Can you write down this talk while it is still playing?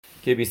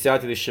که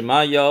بیسیات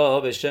شمایا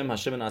به شم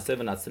هشم نعسه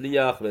و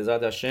نצליח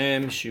בעזרת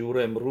השם. שיעור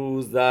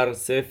امروز در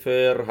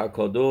سفر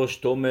هکادوش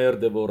تومر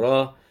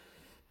دورا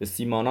به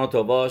سیمانات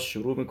آوا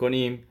شروع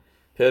میکنیم.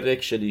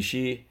 پرک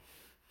شلیشی.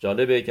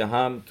 جالبه که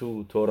هم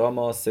تو تورا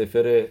ما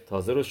سفر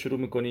تازه رو شروع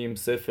میکنیم،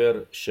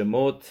 سفر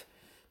شموت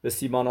به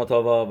سیمانات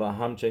آوا، و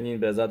همچنین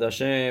بعزت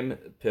هشم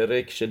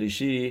پرک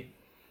شلیشی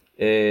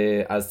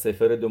از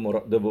سفر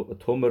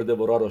تومر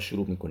دورا رو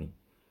شروع میکنیم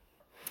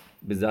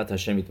بعزت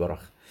هشم یتبارک.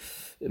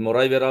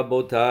 مرای و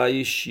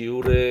ربوتای،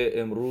 شیعور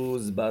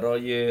امروز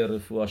برای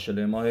رفوع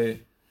شلمای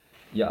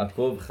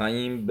یعقوب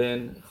خیم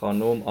بن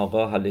خانم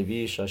آقا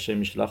حلوی شاشه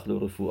میشلخ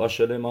لرفوع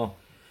شلما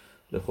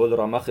لخول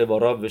رمخ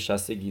واراب و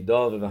شسته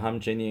گیدا، و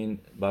همچنین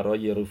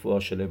برای رفوع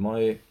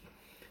شلمای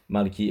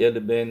ملکیل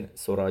بن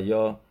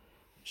سرایا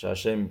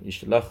شاشه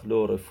میشلخ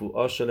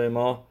لرفوع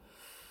شلما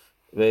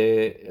و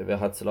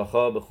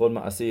הצלחה בכל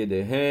מעשה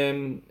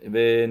ידיהם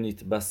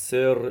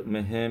ונתבשר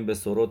מהם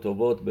בשורות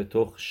טובות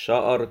בתוך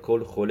שאר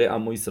כל חולי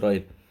עמו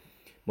ישראל.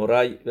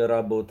 מוריי و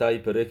ربوتای،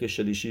 پرک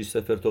شلیشی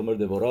سفر تومر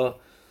دورا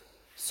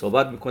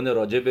صحبت میکنه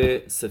راجع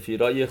به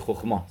سفیرای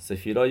خخما.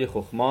 سفیرای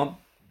خخما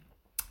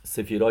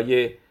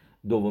سفیرای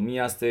دومی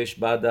هستش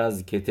بعد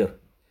از کتر،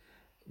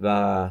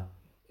 و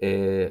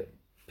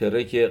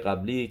پرک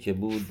قبلی که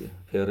بود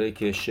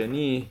پرک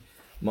شنی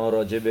ما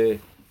راجع به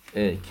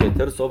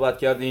کتر صحبت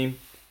کردیم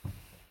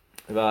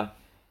و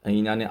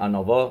اینن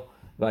اناوا،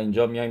 و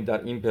اینجا میایم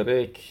در این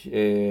پرک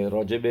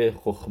راجع به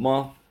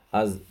خخما،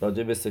 از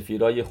راجع به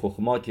سفیرای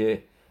خخما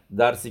که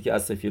درسی که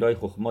از سفیرای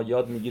خخما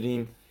یاد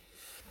میگیریم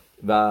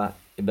و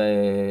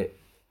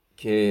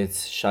که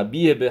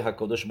شبیه به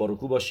هکادوش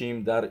باروکو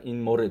باشیم در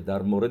این مورد،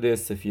 در مورد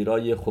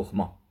سفیرای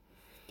خخما.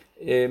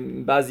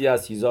 بعضی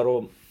از چیزا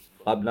رو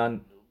قبلا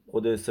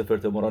خود سفر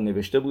تمورا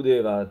نوشته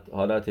بوده و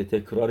حالت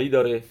تکراری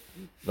داره،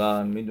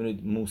 و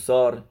میدونید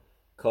موسار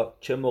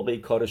چه موقعی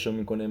کارشو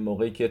میکنه؟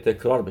 موقعی که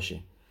تکرار بشه.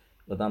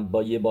 آدم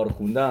با یه بار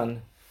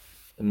خوندن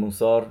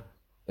موسار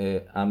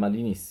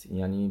عملی نیست،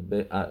 یعنی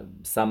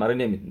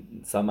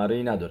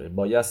ثمره نداره.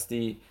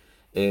 بایستی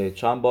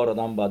چند بار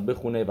آدم باید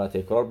بخونه و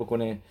تکرار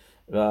بکنه،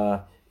 و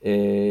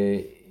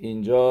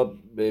اینجا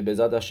به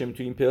زد هشم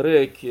تو این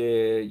پرک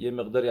یه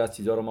مقداری از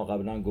چیزها رو ما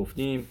قبلا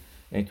گفتیم،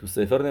 یعنی تو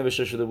سفر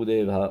نوشته شده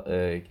بوده، و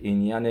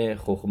این یعنی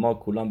خخما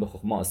کلان به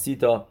خخما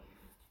اسیتا.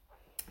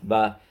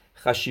 و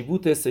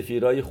خشیبوت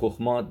سفیرای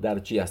خخما در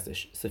چی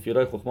هستش؟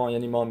 سفیرای خخما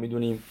یعنی ما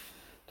میدونیم،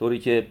 طوری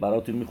که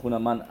براتون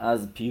میخونم من،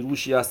 از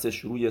پیروشی هستش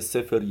روی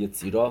سفر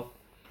یتزیرا،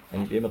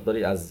 یعنی یه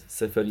مقداری از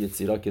سفر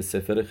یتزیرا که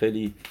سفر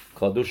خیلی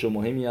کادوش و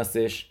مهمی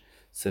هستش،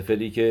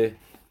 سفری که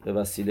به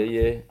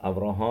وسیله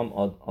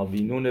ابراهام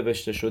آوینو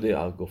نوشته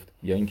شده گفت،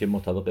 یا اینکه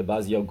مطابق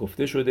بعضیا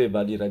گفته شده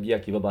ولی ربی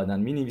عکیوا بعداً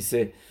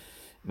مینویسه،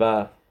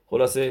 و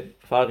خلاصه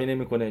فرقی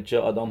نمیکنه چه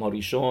آدم ها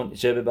ریشون،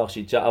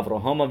 چه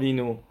ابراهام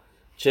آوینو،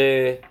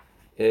 چه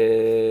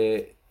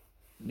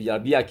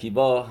ربی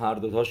عکیوا، هر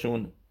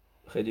دوتاشون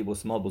خیلی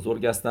بسما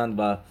بزرگ هستند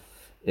و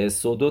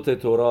سودوت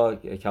تورا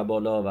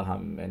کبالا و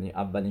هم یعنی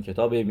اولین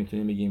کتابه،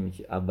 میتونیم بگیم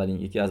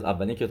یکی از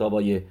اولین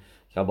کتابای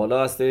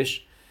کبالا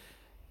هستش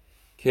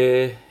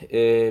که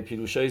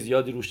پیروشای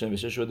زیادی روش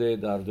نوشته شده.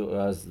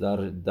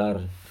 در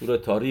طول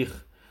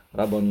تاریخ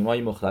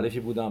ربانیمای مختلفی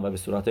بودن و به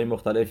صورتهای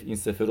مختلف این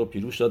سفر رو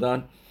پیروش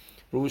دادن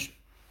روش.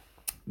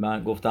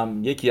 من گفتم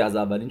یکی از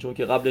اولین، چون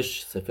که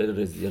قبلش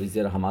سفر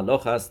زیر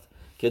همالاخ هست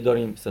که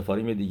داریم،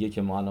 سفاریم دیگه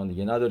که ما الان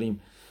دیگه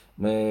نداریم،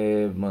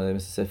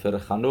 سفر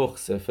خنوخ،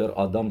 سفر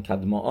آدم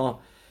کدماء،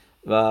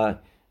 و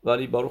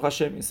ولی باروخ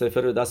هشم این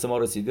سفر به دست ما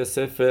رسیده،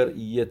 سفر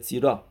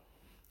یتزیرا،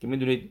 که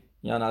میدونید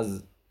یعنی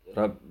از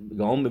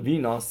گام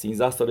وینا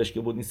 13 سالش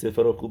که بود این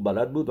سفر رو خوب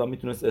بلد بود و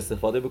میتونست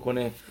استفاده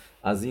بکنه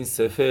از این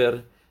سفر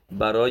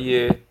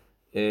برای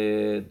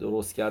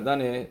درست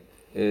کردن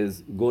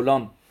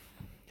گلام.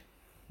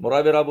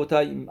 مرای به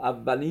ربوتای،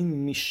 اولین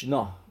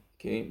میشنا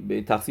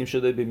که تقسیم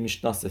شده به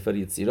میشنا سفر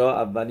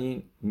یتزیرا،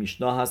 اولین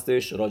میشنا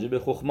هستش راجع به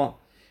خخما.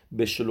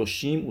 به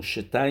شلوشیم و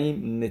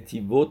شتایم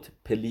نتیوت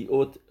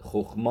پلیوت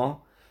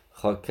خخما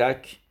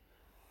خاکک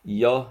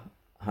یا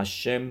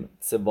هشم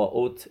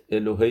چباوت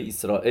الوهی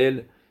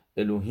اسرائیل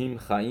الوهیم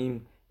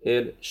خیم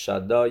ال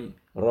شدای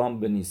رام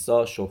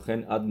بنیسا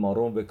شوخن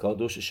ادمارون و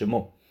کادوش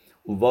شمو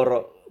و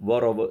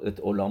وارا ات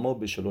علامو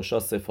به شلوشا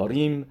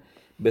سفاریم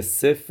به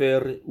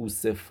سفر و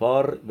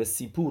سفار و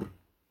سیپور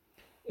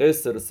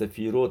اسر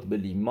سفیروت به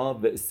لیما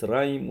و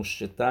اسرایم و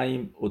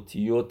شتایم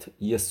اوتیوت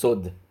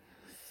یسود.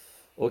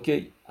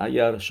 اوکی،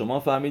 اگر شما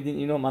فهمیدین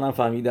اینو منم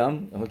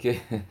فهمیدم. اوکی،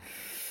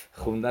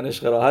 خوندنش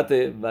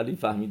قرائته ولی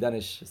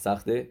فهمیدنش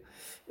سخته،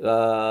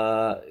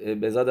 و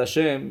به زد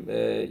هشم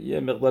یه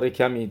مقدار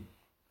کمی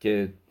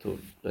که تو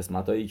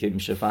قسمت هایی که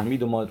میشه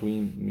فهمید و ما روی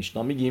این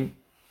میشنا میگیم.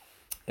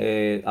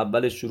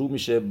 اولش شروع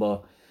میشه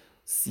با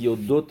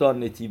 32 تا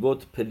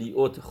نتیوت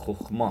پلیوت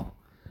خخما،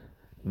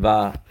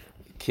 و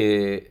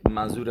که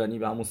منظور یعنی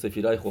به همون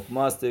سفیرای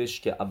خخما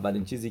هستش که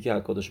اولین چیزی که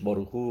هکادوش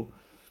باروخو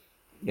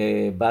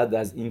بعد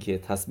از این که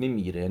تصمیم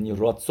میگیره، یعنی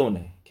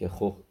راتسونه، که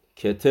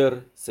کتر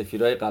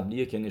سفیرای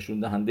قبلیه که نشون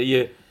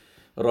دهنده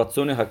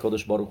راتسون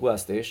هکادوش باروخو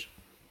هستش،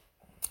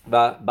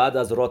 و بعد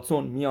از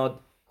راتون میاد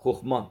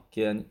خخما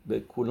که یعنی به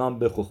کلام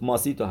به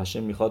خخماسی تا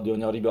هشم میخواد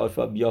دنیا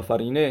رو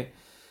بیافرینه.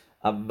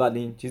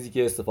 اولین چیزی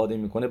که استفاده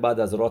میکنه بعد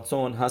از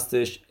راتون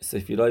هستش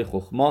سفیرای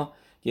خخما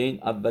که این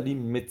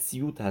اولین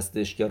متسیوت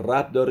هستش که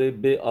ربط داره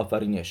به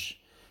آفرینش،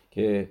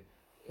 که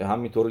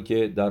همینطور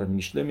که در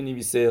میشله می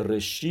نویسه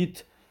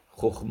رشید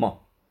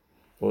خخما.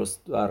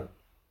 درست در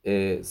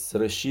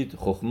رشید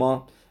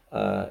خخما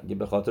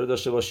به خاطر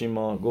داشته باشیم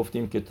ما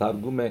گفتیم که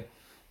ترجمه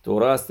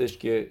تورا هستش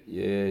که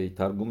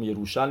ترجمه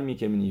یروشلمی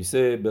که می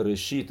نویسه به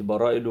رشید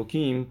بارا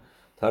الوکیم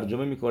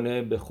ترجمه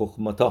میکنه به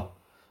خخمتا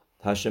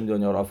هشم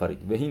دنیا را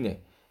آفرید. و هینه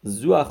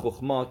زو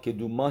خخما که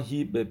دو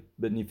ماهی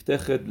به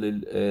نفتخد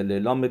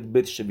للامد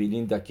بت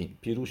شبیلین دکین،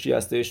 پیروشی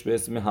هستش به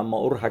اسم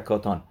هماور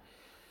حکاتان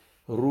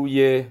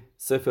روی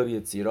سفر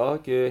یتزیرا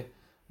که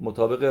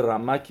مطابق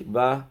رمک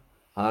و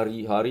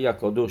هاری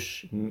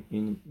اکادوش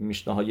این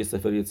میشنه های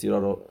سفر یتزیرا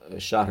رو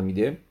شرح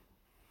میده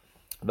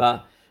و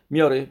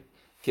میاره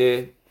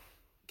که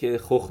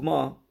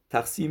خخما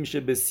تقسیم میشه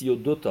به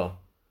 32 تا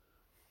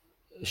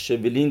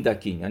شبیلین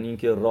دکین، یعنی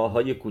اینکه راه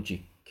های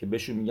کوچیک که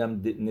بهشون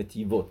میگم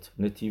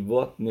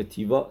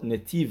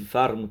نتیو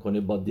فرق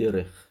میکنه با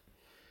درخ.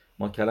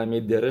 ما کلمه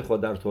درخ رو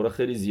در تورا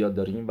خیلی زیاد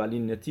داریم ولی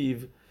نتیو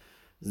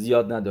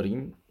زیاد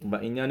نداریم و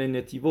این یعنی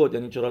نتیوت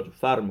یعنی چرا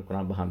فرق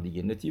میکنن با هم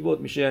دیگه. نتیوت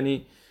میشه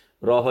یعنی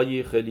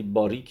راههای خیلی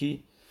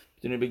باریکی،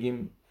 میتونیم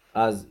بگیم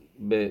از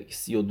به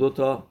 32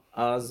 تا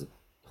از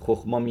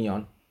خخما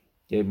میان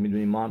که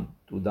میدونیم ما هم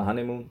تو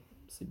دهنمون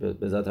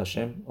به ذات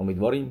هشم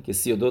امیدواریم که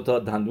 32 تا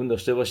دندون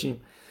داشته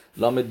باشیم.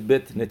 لامد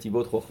بت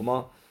نتیوت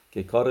خخما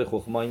که کار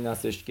خخما این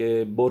هستش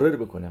که برر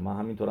بکنه. ما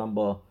همینطور هم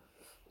با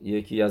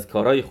یکی از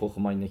کارهای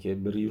خخما اینه که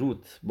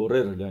بریروت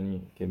برر،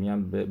 یعنی که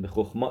میگن به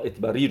خخما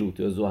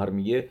اتبریروت زهر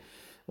میگه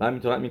و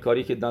همینطور هم این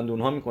کاری که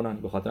دندون ها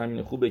میکنن. به خاطر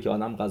همین خوبه که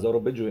آدم غذا رو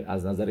بجوه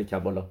از نظر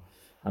کبالا.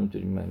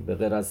 همینطوری به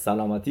غیر از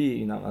سلامتی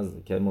اینم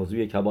از که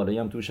موضوع کبالایی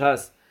هم توش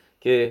هست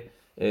که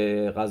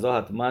غذا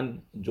حتما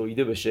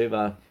جویده بشه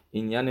و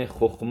این یعنی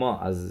خخما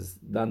از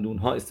دندون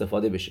ها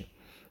استفاده بشه.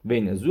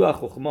 بین زو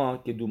خخما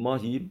که دو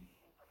ماهی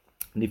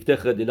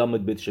نفتخ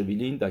دلامت بیت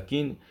شویلین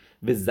دکین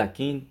و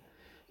زکین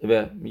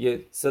و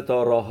میگه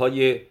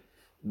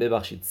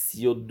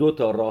 32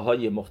 تا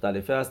راههای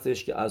مختلفه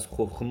هستش که از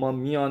خخما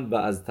میان و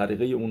از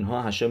طریقه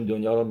اونها هشم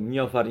دنیا رو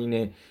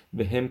میآفرینه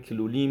و هم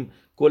کلولیم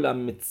کل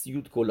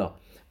متسیوت کلا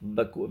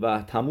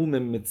و تموم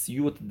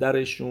متسیوت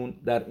درشون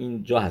در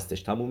این جا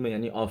هستش. تموم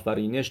یعنی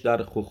آفرینش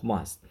در خخما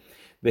هست.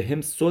 و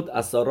هم صد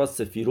اسارا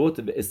سفیروت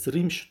و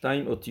اسریم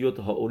شتایم اوتیوت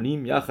ها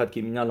اولیم یخد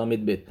که مینا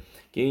لامد بید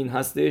که این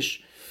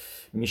هستش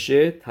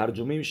میشه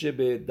ترجمه میشه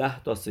به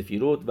 10 تا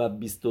سفیروت و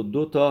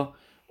 22 تا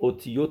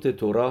اوتیوت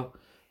تورا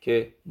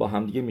که با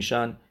همدیگه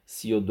میشن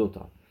 32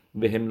 تا.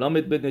 و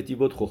هملامت به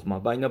نتیوت خخما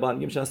و اینا با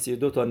همدیگه میشن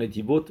 32 تا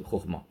نتیوت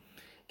خخما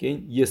که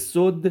این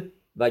یسود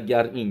و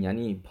گرین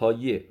یعنی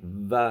پایه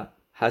و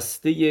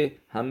هسته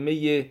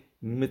همه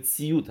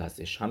متسیوت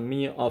هستش،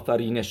 همه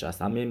آفرینش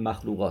هست، همه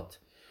مخلوقات.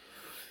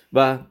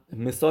 و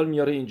مثال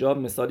میاره اینجا،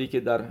 مثالی که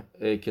در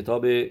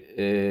کتاب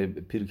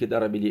پیرکه در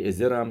ربی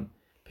ازرم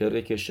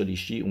پرک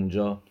شلیشی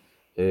اونجا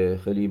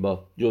خیلی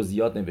با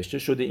جزئیات نوشته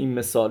شده. این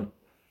مثال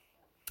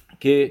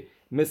که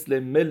مثل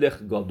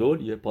ملخ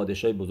گادول، یه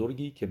پادشاه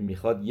بزرگی که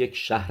میخواد یک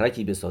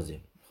شهرکی بسازه،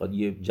 میخواد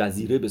یه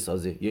جزیره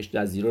بسازه، یک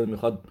جزیره رو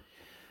میخواد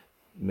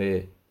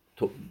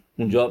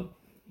اونجا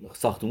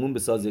ساختمون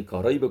بسازه،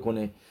 کارایی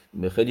بکنه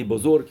خیلی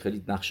بزرگ،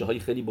 خیلی نقشه های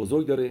خیلی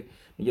بزرگ داره.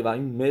 میگه و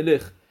این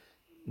ملخ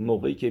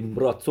موقعی که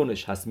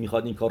راتونش هست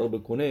میخواد این کار رو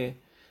بکنه،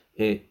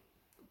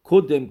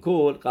 کدم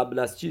کل قبل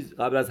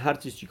از هر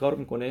چیز چیکار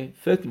میکنه؟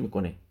 فکر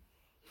میکنه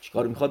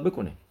چیکار میخواد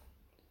بکنه،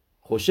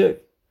 خوشه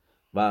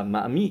و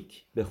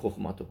معمیک به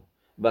خخماتو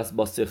بس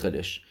با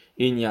سخلش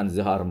این یعنی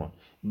زهرمان.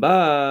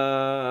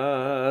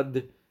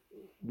 بعد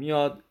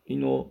میاد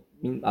این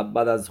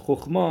بعد از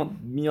خخما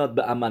میاد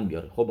به عمل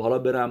بیاره. خب حالا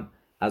برم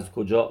از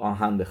کجا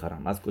آهن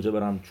بخرم، از کجا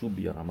برم چوب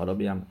بیارم، حالا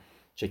بیام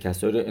چه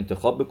کسایی رو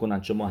انتخاب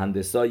بکنن، چه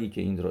مهندسایی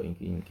که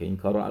این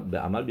کار رو به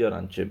عمل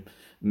بیارن، چه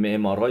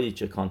معمارایی،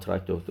 چه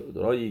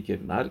کانترکتورایی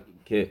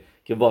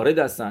که وارد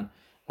هستن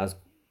از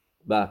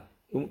و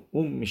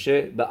اون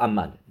میشه به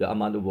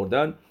عمل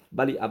آوردن.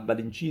 ولی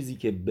اولین چیزی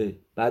که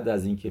بعد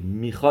از این که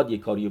میخواد یه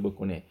کاری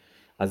بکنه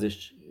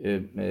ازش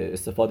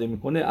استفاده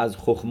میکنه از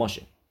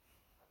خخماشه.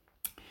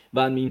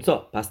 و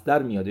میمتا پس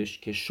در میادش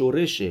که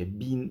شورش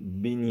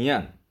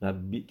بینیان و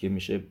که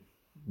میشه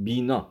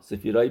بینا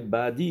سفیرای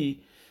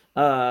بعدی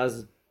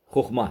از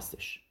خخما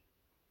هستش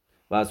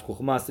و از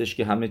خخما هستش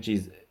که همه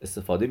چیز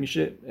استفاده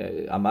میشه،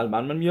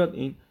 عمل میاد.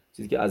 این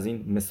چیزی که از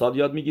این مثال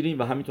یاد میگیریم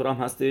و همینطور هم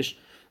هستش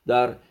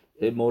در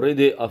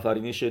مورد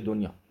آفرینش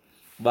دنیا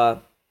و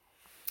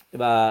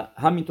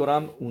همینطور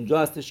هم اونجا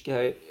هستش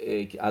که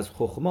از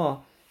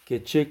خخما که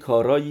چه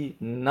کارایی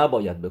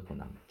نباید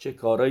بکنم، چه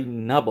کارایی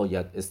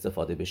نباید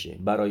استفاده بشه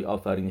برای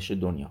آفرینش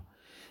دنیا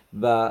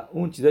و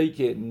اون چیزایی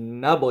که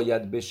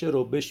نباید بشه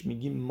رو بهش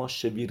میگیم ما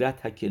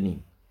شویرت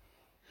هکلیم،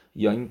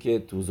 یا اینکه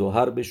تو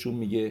زهر بهشون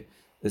میگه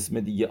اسم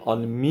دیگه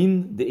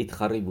آلمین ده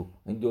ایتخریبو،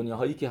 این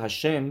دنیاهایی که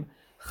هشم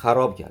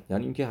خراب کرد،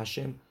 یعنی اینکه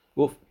هشم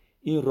گفت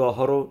این راه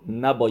ها رو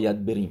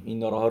نباید بریم،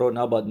 این راه ها رو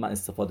نباید من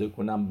استفاده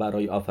کنم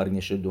برای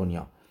آفرینش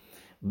دنیا.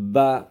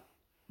 و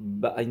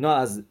اینا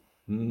از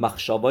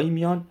مخشابایی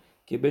میان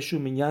که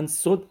بهشون میگن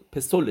صد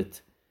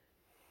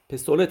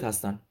پسولت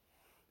هستن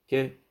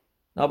که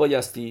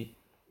نبایستی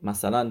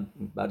مثلا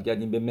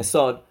برگردیم به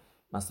مثال،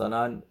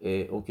 مثلا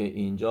اوکی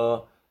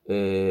اینجا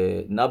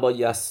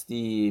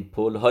نبایستی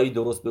پل‌هایی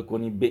درست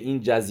بکنی به این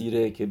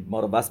جزیره که ما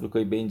رو بس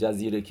بکنی به این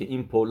جزیره که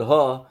این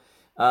پل‌ها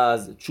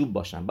از چوب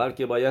باشن،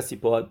 بلکه بایستی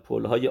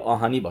پل‌های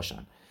آهنی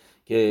باشن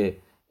که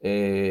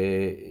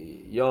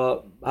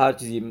یا هر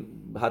چیزی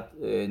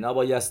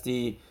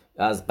نبایستی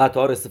از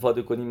قطار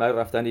استفاده کنی برای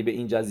رفتنی به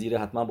این جزیره،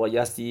 حتما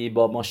بایستی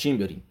با ماشین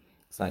بریم.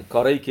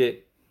 کارهایی که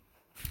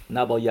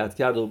نباید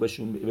کرد و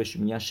بهشون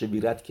میگن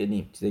شبیرت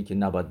کنیم، چیزایی که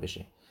نباید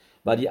بشه،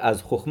 ولی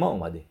از خخما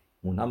اومده،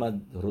 اون هم از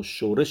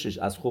شورشش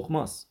از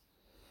خخماست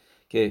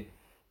که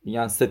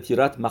میگن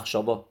ستیرت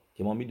مخشبا،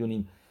 که ما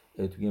میدونیم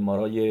توی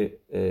مارای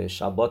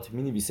شبات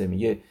مینویسه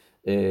میگه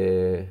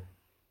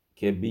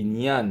که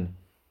بینیان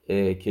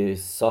که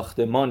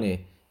ساختمان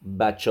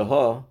بچه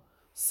ها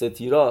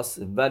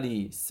ستیراست،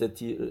 ولی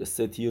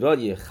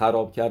ستیرای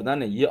خراب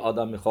کردن یه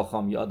آدم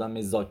خاخام، یه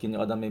آدم زاکین، یه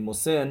آدم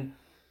مسن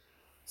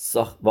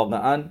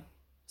واقعا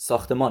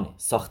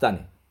ساختنه.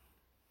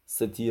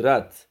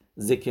 ستیرت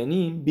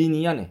زکنیم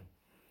بینیانه.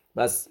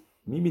 بس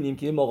میبینیم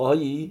که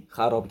موقعهایی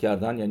خراب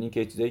کردن یعنی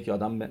که چیزایی که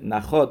آدم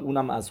نخواد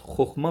اونم از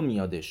خخما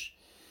میادش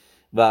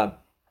و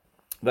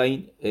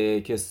این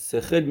که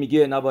سخل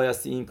میگه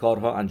نبایستی این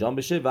کارها انجام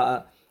بشه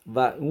و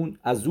اون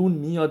از اون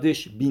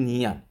میادش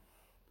بینیان.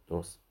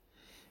 درست.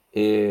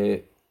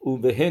 او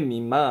بهن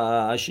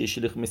میما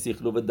شیشلخ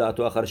مسیخلو و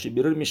دعتو آخرش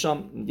بیرون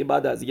میشم یه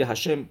بعد از یه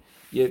هشم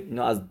یه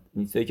اینا از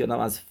چیزایی که آدم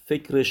از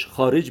فکرش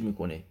خارج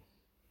میکنه،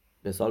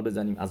 مثال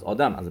بزنیم از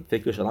آدم از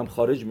فکرش آدم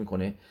خارج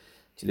میکنه،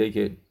 چیزایی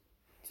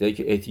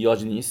که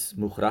احتیاج نیست،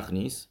 مخرخ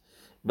نیست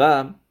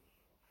و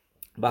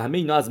همه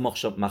اینا از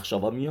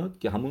مخشوا میاد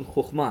که همون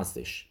خخما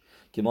هستش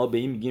که ما به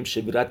این میگیم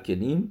شبیرت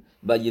کلیم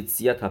و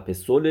یتسیت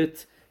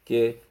هپسولت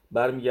که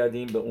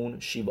برمیگردیم به اون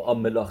شیبا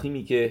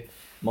ملاخیمی که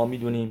ما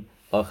میدونیم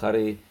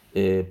آخر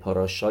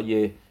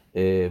پاراشای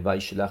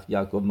وایشلخ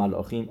یعقوب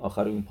ملاخیم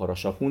آخر اون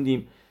پاراشا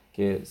خوندیم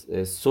که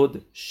صد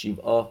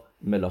شیبا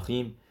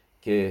ملاخیم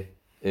که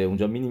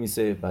اونجا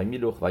می-نویسه و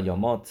میلوخ و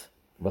یامات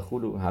و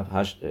خلو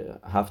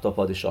هفت تا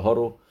پادشاه ها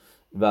رو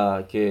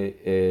و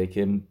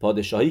که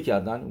پادشاهی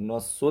کردن، اونا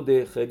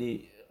صد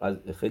خیلی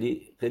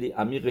خیلی خیلی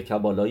عمیق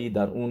کبالایی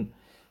در اون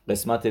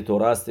قسمت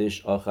تورا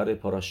هستش آخر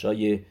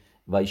پاراشای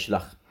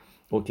وایشلخ.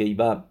 اوکی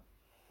و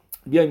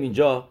بیایم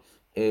اینجا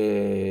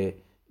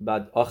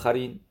بعد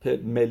آخرین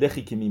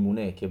ملخی که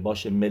میمونه که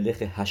باشه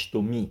ملخ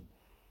هشتمی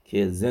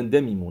که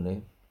زنده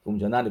میمونه،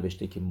 اونجا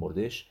ننوشته که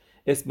مردش،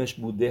 اسمش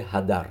بوده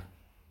هدر.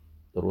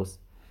 درست،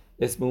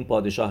 اسم اون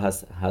پادشاه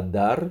هست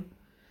هدر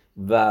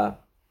و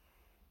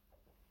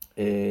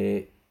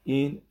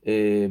این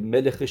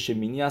ملخ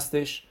شمینی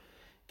هستش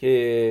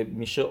که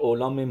میشه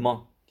اولام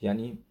ما،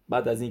 یعنی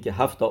بعد از اینکه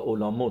 7 تا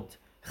اولامت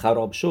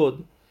خراب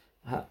شد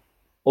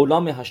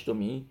اولام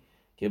هشتمی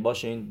که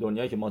باشه این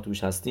دنیایی که ما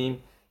توش هستیم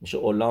میشه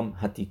اولام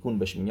هتیکون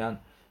بهش میگن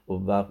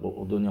و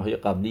دنیاهای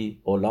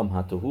قبلی اولام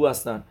هتوهو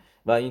هستن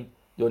و این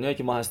دنیایی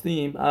که ما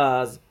هستیم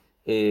از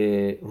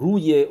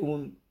روی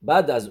اون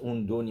بعد از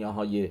اون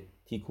دنیاهای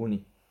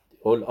تیکونی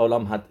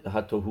اولام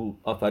هتوهو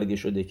آفریده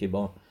شده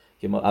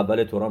که ما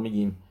اول تورا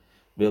میگیم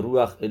به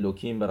روح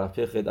الوکیم به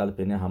رفخت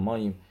الپنه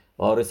هماییم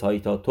و آرس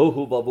هایتا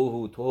توهو و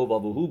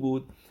ووهو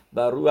بود و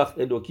روح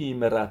الوکیم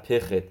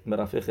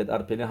مرفخت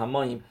الپنه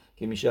هماییم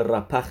که میشه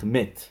رپخ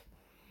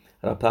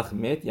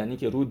مت یعنی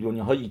که روی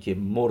دنیاهایی که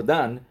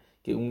مردن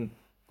که اون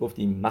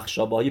گفتیم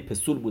مخشابه‌های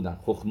پسول بودن،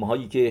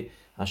 خخمه‌هایی که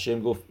هشم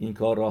گفت این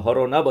کارها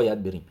رو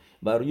نباید بریم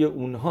و روی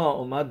اونها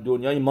اومد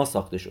دنیای ما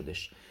ساخته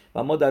شدش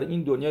و ما در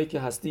این دنیایی که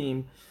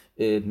هستیم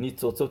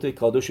نیتوتوت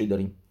کادوشی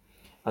داریم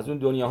از اون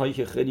دنیاهایی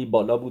که خیلی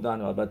بالا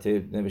بودن و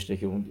البته نوشته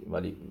که اون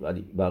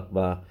ولی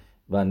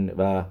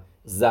و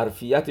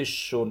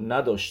ظرفیتش رو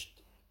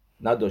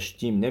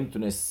نداشتیم،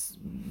 نمیتونست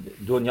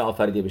دنیا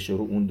آفریده بشه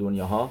رو اون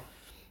دنیاها.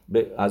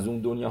 از اون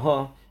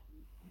دنیاها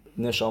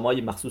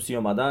نشامای مخصوصی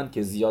اومدن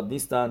که زیاد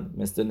نیستن،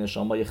 مثل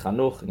نشامای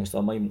خنوخ،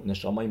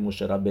 نشامای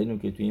موشه ربینو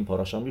که توی این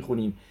پاراشا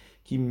میخونیم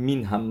که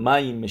مین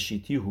همه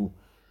مشیتیهو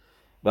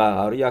و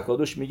آری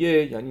اکادوش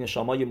میگه یعنی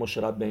نشامای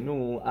موشه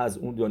ربینو از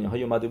اون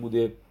دنیاهای اومده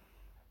بوده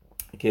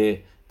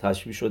که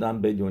تشبیه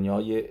شدن به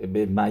دنیای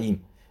به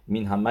معیم،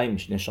 مین همه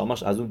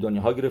نشاماش از اون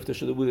دنیاها گرفته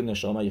شده بوده،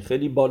 نشامای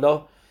خیلی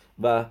بالا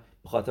و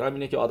به خاطر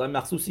همینه که آدم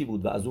مخصوصی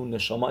بود و از اون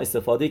نشاما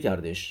استفاده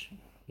کردش.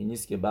 این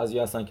نیست که بعضی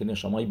هستن که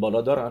نشامای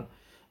بالا دارن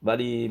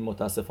ولی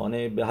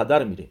متاسفانه به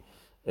هدر میره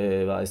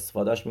و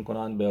استفادهش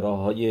میکنن به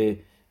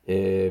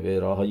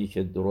راههایی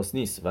که درست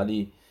نیست،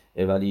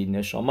 ولی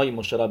نشامای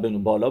مشرب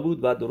بالا بود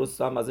و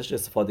درست هم ازش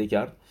استفاده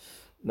کرد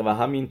و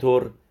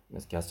همینطور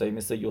کسایی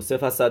مثل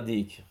یوسف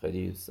صدیق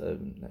خیلی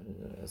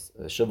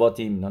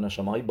شباتیم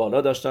نشامای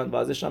بالا داشتن و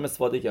ازش هم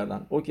استفاده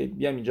کردن. اوکی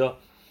بیام اینجا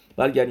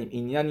برگردیم،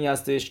 این یعنی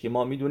هستش که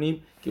ما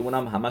میدونیم که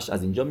اونم همش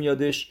از اینجا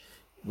میادش.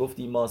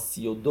 گفتیم ما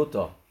 32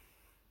 تا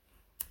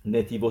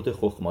نتیوت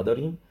خخما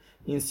داریم.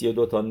 این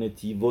 32 تا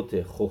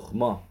نتیوت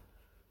خخما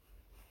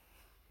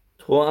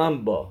تو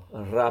هم با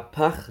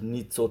رپخ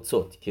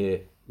نیتزوتزوت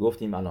که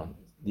گفتیم الان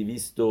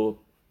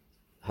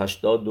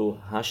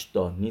 288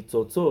 تا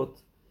نیتزوتزوت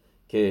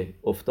که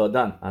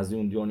افتادن از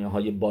اون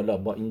دنیاهای بالا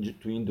با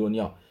تو این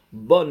دنیا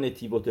با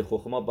نتیوت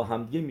خخما با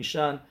همدیگه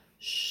میشن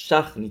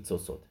شخ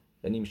نیتزوتزوت،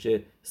 یعنی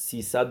میشه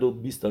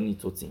 320 تا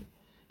نیتزوتزین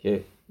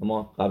که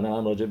ما قبلا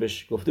هم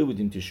راجبش گفته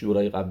بودیم تو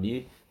شورای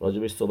قبلی،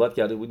 راجبش صحبت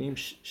کرده بودیم.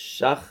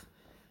 شخ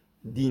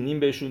دینیم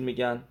بهشون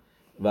میگن،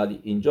 ولی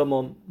اینجا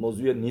ما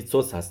موضوع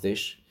نیتزوت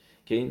هستش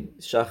که این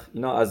شخ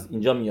اینا از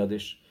اینجا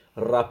میادش.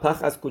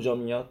 رپخ از کجا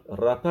میاد؟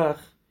 رپخ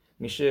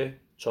میشه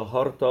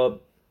 4 تا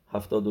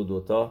 72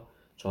 تا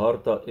 4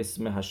 تا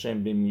اسم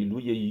هشم به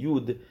میلوی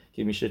یود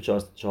که میشه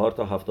 4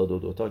 تا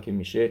 72 تا که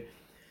میشه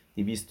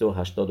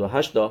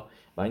 288 تا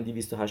و این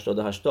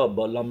 288 تا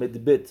با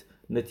لامد بت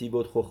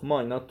نتیبوت خخما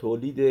اینا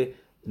تولید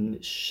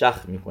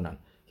شخ میکنن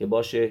که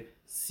باشه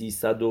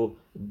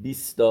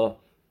 320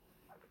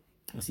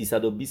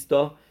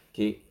 تا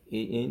که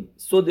این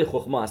صد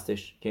خخما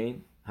هستش که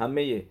این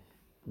همه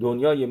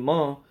دنیای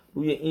ما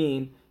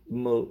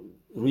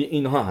روی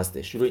اینها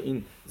هستش، روی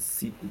این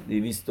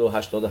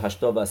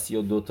 288 تا و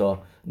 32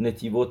 تا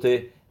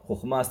نتیوت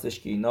خخما هستش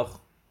که اینا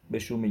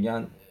بهشون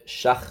میگن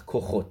شخ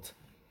کخوت.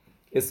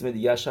 اسم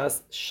دیگهش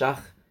هست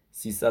شخ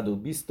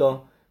 320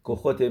 تا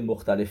کخوت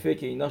مختلفه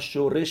که اینا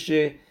شورش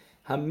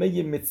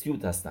همه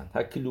متسیوت هستن.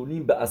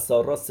 تکلولین به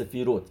اسارا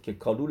سفیروت که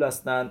کالول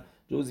هستن،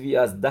 جزوی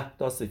از 10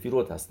 تا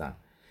سفیروت هستن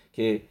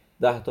که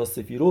 10 تا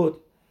سفیروت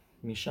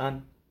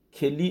میشن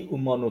کلی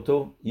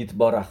اومانوتو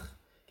یتبارخ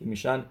که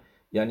میشن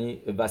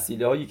یعنی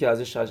وسیله هایی که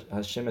ازش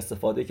هشم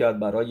استفاده کرد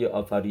برای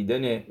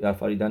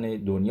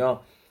آفریدن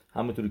دنیا.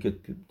 همونطوری که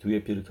توی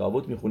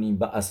پیرکاوت میخونیم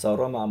به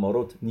اسارا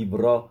معمارات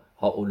نیبرا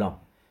هاولام،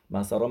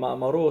 اسارا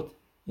معمارات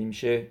این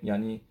میشه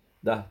یعنی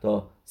 10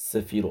 تا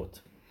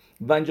سفیروت.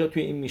 و اینجا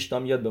توی این میشنا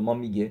میاد به ما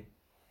میگه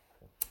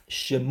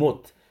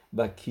شموت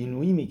و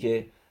کینویی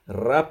میگه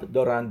رب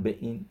دارن به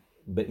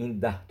این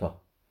 10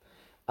 تا.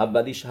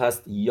 اولیش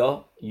هست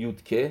یا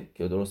یودکه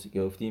که درستی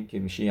گفتیم که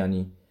میشه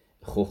یعنی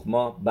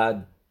خخما،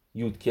 بعد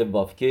یودکه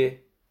وافکه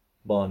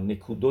با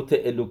نکودوت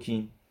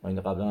الوکیم، ما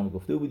این قبلا هم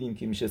گفته بودیم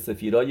که میشه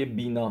سفیرای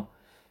بینا،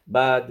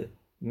 بعد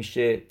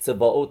میشه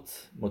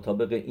تباوت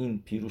مطابق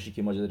این پیروشی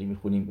که ما داریم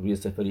میخونیم روی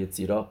سفر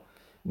یتزیرا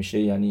میشه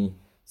یعنی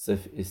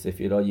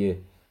سفیرای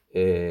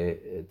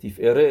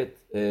تیفرت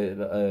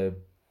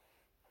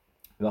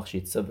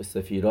بخشید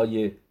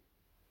سفیرای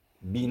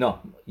بینا،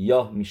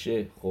 یا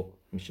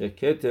میشه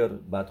کتر،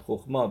 بعد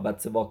خخما، بعد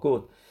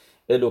تباکوت،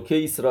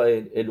 الوکه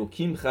اسرائیل،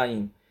 الوکیم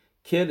خیم،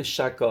 کل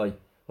شکای،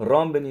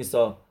 رام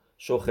بنیسا،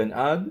 شوخن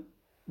اد،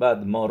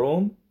 بعد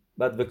ماروم،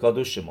 بعد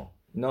وکادوش شما.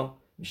 اینا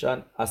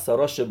میشن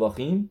اسارا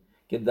شباخیم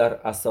که در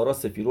اسارا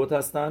سفیروت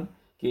هستن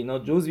که اینا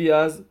جزوی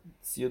از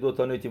 32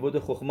 تا نتیوت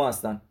خخما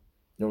هستن.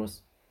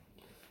 درست؟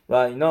 و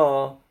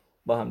اینا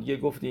با هم دیگه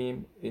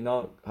گفتیم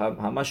اینا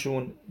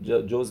همشون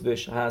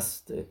جزوش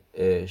هست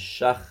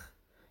شخ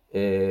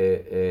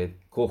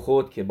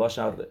کوخوت که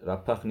باشن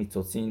رپخ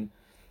نیتوسین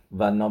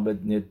و نابد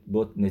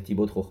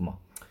نتیبوت خخما.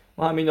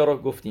 ما همینا رو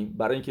گفتیم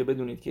برای اینکه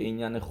بدونید که این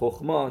یعنی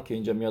خخما که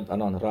اینجا میاد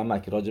الان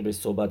رمک راجع به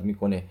صحبت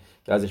میکنه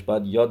که ازش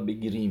باید یاد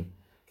بگیریم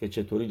که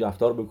چطوری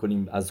رفتار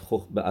بکنیم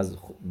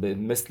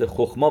مثل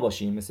خخما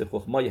باشیم، مثل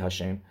خخمای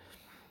هشم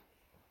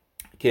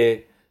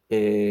که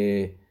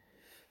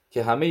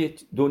همه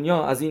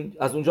دنیا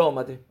از اونجا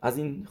آمده، از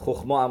این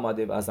خخما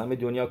آمده و از همه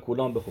دنیا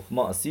کلان به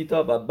خخما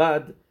اسیتا و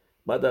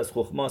بعد از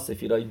خخما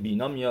سفیرای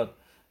بینا میاد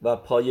و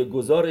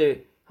پایه‌گذار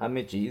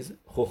همه چیز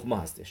خخما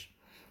هستش.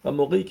 و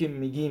موقعی که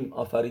میگیم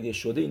آفریده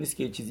شده این نیست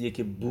که چیزیه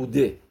که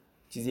بوده،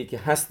 چیزیه که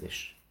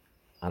هستش.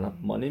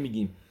 ما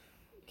نمیگیم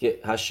که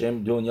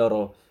هشم دنیا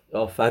رو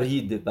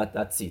آفرید و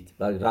تدسید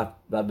و رفت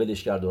و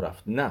بلش کرد و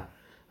رفت. نه،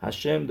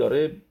 هشم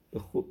داره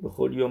به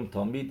خلیوم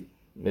تامید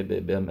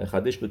به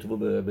خدش به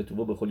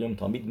تو به خلیوم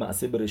تامید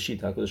معصه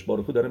برشید. حکدش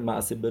بارکو داره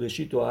معصه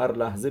برشید و هر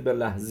لحظه به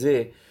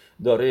لحظه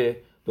داره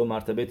 2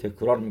 مرتبه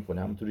تکرار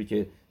میکنه، همونطوری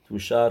که تو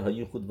شهر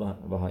های خود و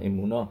ها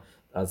امونا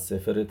از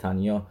سفر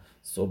تنیا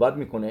صحبت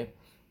میکنه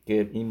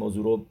که این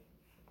موضوع رو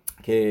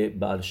که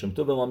بعد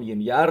شمتو به ما میگه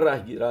یه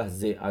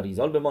لحظه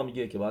عریزال به ما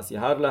میگه که واسه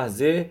هر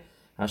لحظه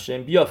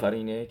هشم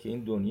بیافرینه که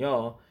این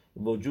دنیا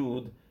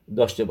وجود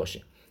داشته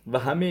باشه و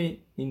همه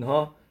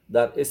اینها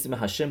در اسم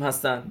هشم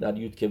هستن. در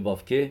یودکه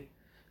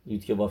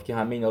وافکه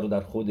همه اینا رو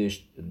در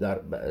خودش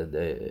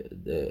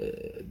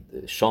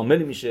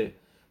شامل میشه،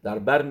 در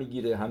بر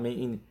میگیره. همه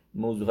این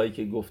موضوعهایی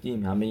که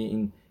گفتیم، همه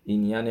این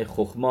یعنی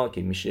خخما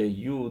که میشه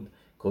یود،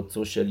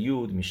 کتسوشل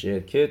یود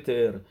میشه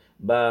کتر،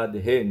 بعد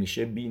ه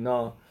میشه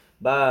بینا،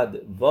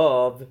 بعد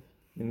واو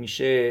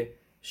میشه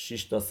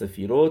 6 تا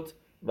سفیروت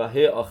و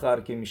ه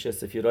آخر که میشه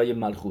سفیرای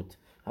ملخوت.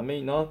 همه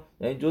اینا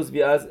یعنی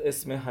جزوی از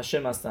اسم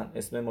هشم هستن،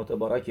 اسم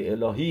متبارک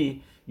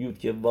الهی. یود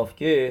که واف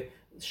که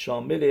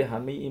شامل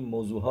همه این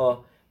موضوع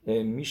ها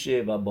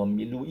میشه و با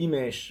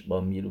میلویمش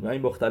با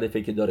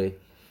مختلفه که داره.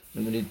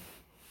 میدونید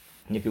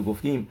یکی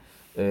گفتیم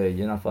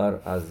یه نفر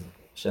از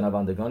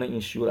شنوندگان این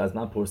شیور از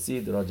من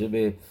پرسید راجع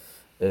به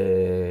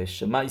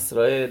شما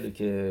اسرائیل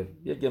که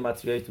یک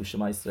گمتریایی تو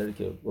شما اسرائیل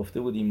که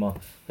گفته بودیم ما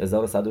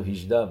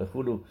 1118 و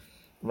خلو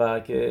و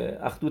که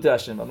اخدوت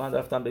هشم و من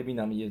رفتم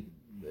ببینم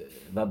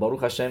و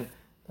باروخ هشم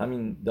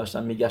همین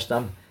داشتم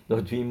میگشتم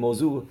توی این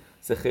موضوع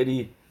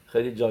خیلی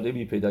خیلی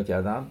جالبی پیدا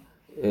کردم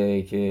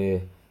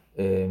که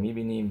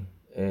میبینیم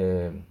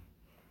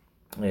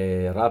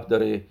ربط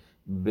داره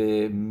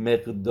به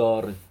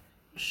مقدار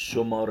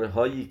شماره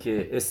هایی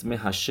که اسم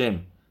هشم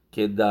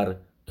که در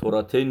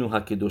توراتینو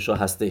هکدوشا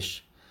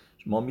هستش.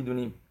 ما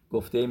میدونیم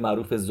گفته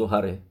معروف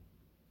زهره،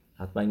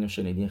 حتما اینو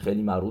شنیدین،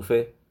 خیلی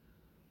معروفه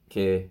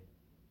که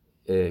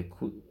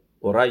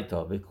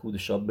اورایتا و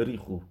کودشا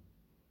بریخو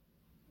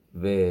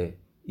و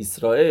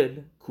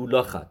اسرائیل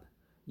کولا خد،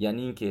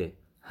 یعنی اینکه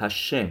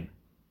هشم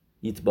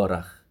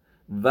یتبارخ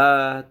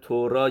و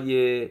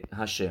تورای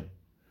هشم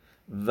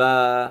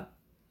و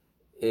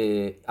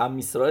ام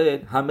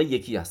اسرائیل همه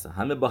یکی هستن،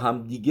 همه با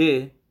هم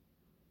دیگه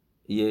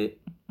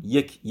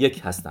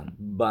یک هستن،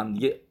 با هم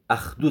دیگه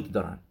اخدوت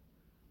دارن.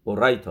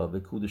 اورایتا و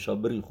کودشا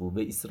بریخو و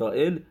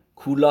اسرائیل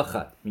کولا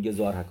خد، میگه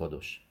زوار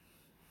حکادوش.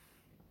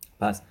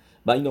 پس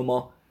و اینو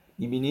ما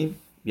میبینیم،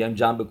 بیایم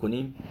جمع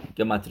بکنیم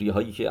گمتریه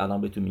هایی که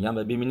الان بهتون میگم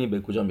و ببینیم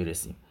به کجا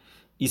میرسیم.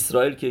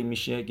 اسرائیل که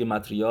میشه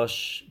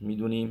گمتریاش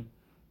میدونیم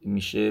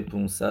میشه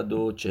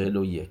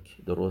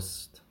 541،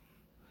 درست؟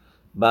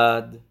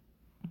 بعد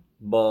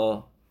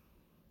با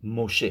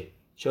موشه،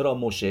 چرا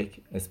موشه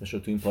اسمشو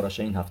تو این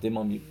پاراشه این هفته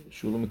ما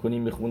شروع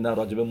میکنیم میخوندن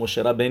راجع به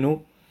موشه ربنو.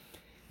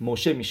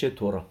 موشه میشه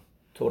تورا،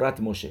 تورات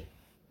موشه،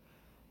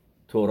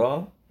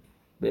 تورا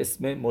به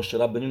اسم موشه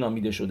ربنو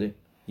نامیده شده،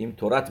 این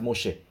تورات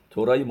موشه،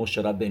 تورای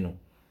موشه ربنو.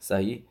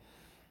 صحیح؟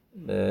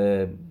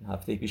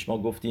 هفته پیش ما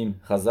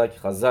گفتیم خزک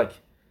خزک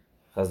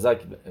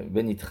خزک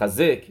بنیت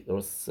خزک،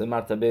 درست؟ 3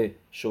 مرتبه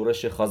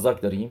شورش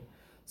خزک داریم،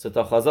 3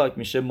 تا خزک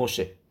میشه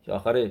موشه که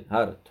آخر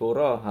هر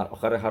تورا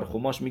آخر هر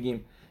خماش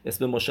میگیم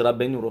اسم موشه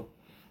ربنو رو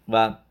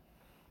و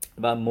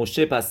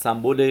موشه پس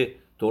سمبل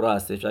تورا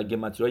هستش. و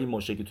گمتریای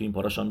موشه که تو این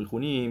پاراشا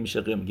میخونیم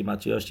میشه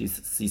گمتریاش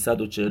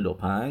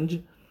 345،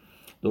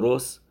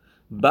 درست؟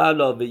 به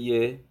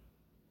علاوه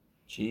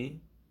چی؟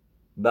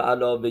 به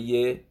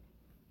علاوه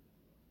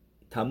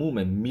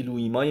تموم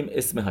میلویمایم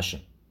اسم هشم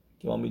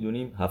که ما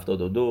میدونیم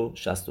 72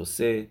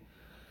 63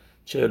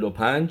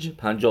 45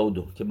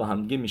 52 که با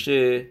هم دیگه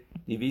میشه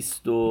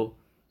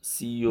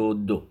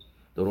 232،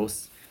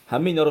 درست؟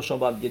 همه اینا رو شما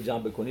با هم دیگه جمع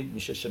بکنید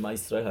میشه شما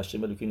اسرائیل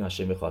هشم الوکین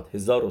هشم اخاد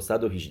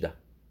 1118.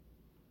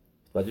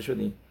 متوجه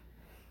شدین؟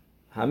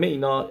 همه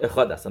اینا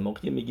اخاد هستن.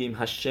 موقعی میگیم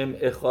هشم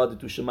اخاد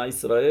تو شما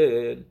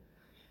اسرائیل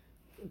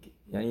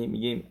یعنی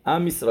میگیم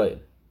ام اسرائیل،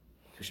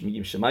 توش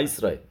میگیم شما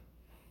اسرائیل.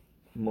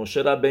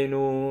 موشه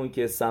ربینو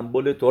که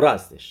سمبل تورا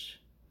هستش،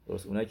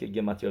 درست؟ اونایی که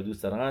گمتریا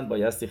دوست دارن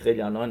بایستی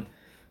خیلی الان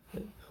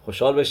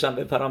خوشحال بشن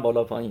بپرن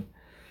بالا پایین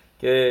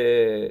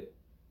که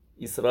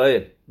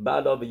اسرائیل به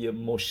علاوه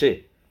موشه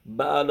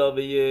به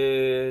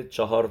علاوه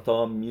 4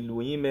 تا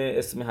میلویم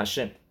اسم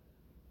هشم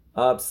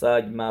اب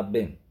سگ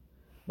مبن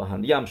با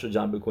هم دیگه همشو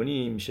جمع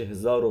بکنیم میشه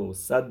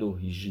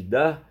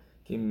 1118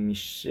 که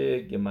میشه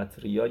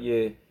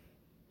گمتریای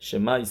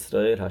شما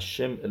اسرائیل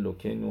هشم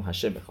الوکینو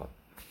هشم بخواد.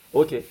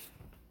 اوکی،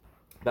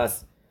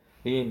 بس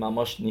این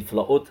مماش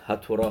نیفلاوت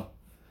هتورا.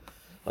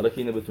 حالا که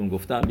اینو بهتون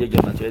گفتم یه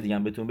گمتری دیگه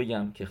هم بهتون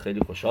بگم که خیلی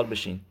خوشحال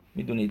بشین.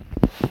 میدونید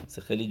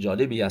خیلی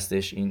جالبی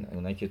هستش، این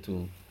اونایی که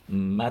تو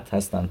مت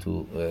هستن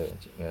تو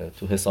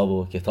حساب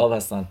و کتاب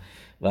هستن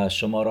و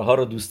شماره ها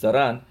رو دوست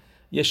دارن،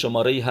 یه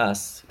شماره‌ای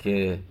هست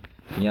که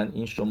میگن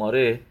این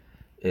شماره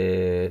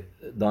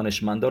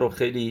دانشمندا رو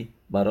خیلی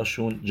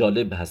براشون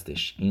جالب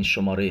هستش این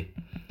شماره،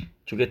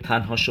 چون که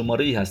تنها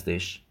شماره‌ای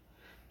هستش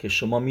که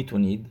شما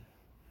میتونید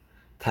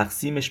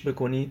تقسیمش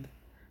بکنید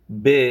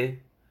به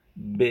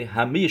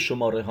همه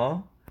شماره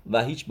ها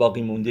و هیچ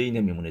باقی مونده ای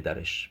نمیمونه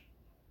درش.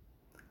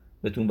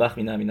 بهتون وقت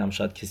میدم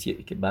شاید کسی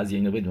که بعضی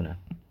اینو بدونن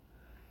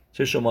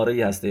چه شماره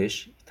ای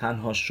هستش.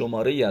 تنها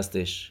شماره ای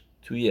هستش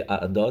توی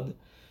اعداد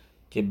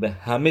که به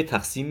همه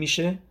تقسیم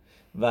میشه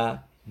و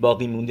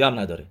باقی مونده هم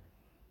نداره.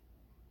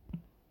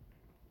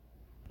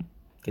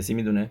 کسی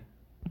میدونه؟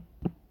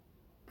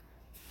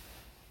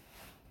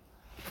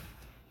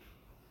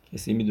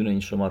 کسی میدونه این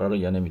شماره رو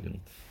یا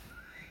نمیدونید؟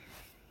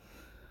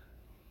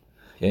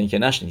 یا اینکه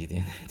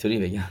نشنیدید؟ اینطوری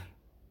بگم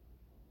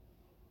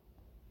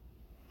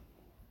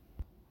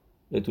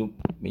بهتون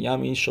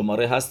میگم این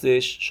شماره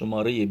هستش،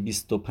 شماره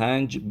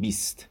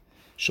 2520.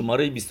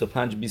 شماره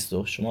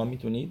 2520 شما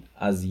میتونید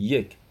از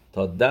 1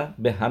 تا 10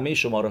 به همه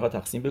شماره ها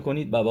تقسیم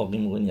بکنید و باقی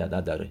مونده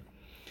نداره.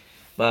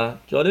 و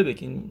جالبه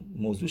که این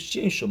موضوع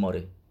چیه، این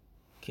شماره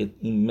که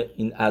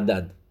این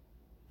عدد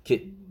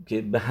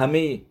که به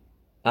همه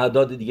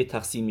اعداد دیگه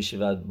تقسیم میشه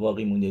و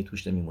باقی مونده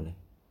توش نمیمونه.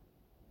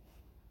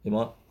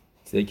 ما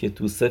چیزی که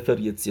تو سفر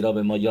یتزیرا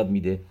به ما یاد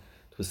میده،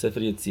 تو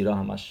سفر یتزیرا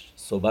همش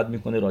صحبت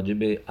میکنه راجع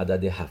به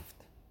عدد 7،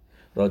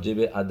 راجع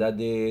به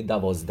عدد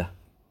 12،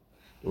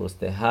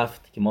 درسته؟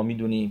 7 که ما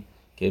میدونیم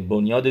که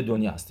بنیاد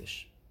دنیا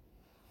هستش.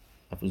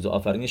 روز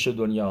آفرینش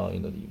دنیا،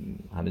 اینو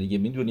همه دیگه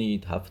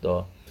میدونید، 7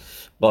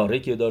 باره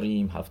که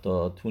داریم، 7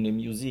 تون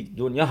میوزیک،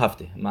 دنیا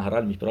 7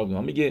 محرل میپراگ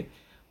میگه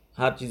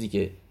هر چیزی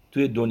که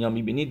توی دنیا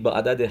میبینید با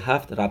عدد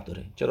 7 ربط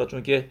داره. چرا؟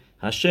 چون که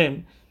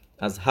هشم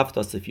از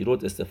 7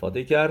 سفیرات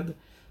استفاده کرد،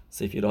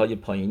 سفیرهای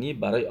پایینی،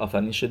 برای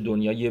آفرینش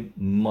دنیای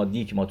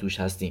مادی که ما توش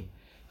هستیم.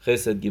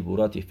 خسد،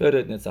 گبورا،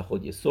 تفرت،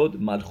 نصخود،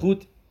 یسود،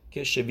 ملخوت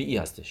که شویعی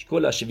هستش.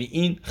 کل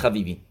شویعین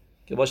خویبین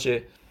که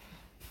باشه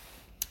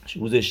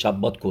روز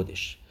شبات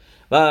کدش.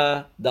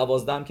 و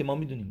 12 هم که ما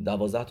میدونیم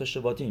 12 تا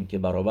شباتیم که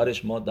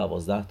برابرش ما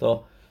 12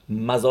 تا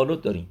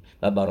مزالوت داریم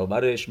و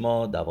برابرش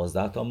ما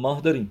 12 تا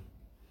ماه داریم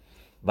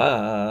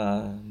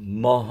و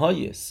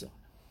ماهای سال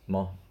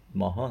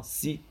ماها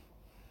 30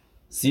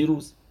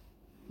 روز،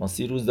 ما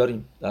 30 روز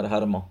داریم در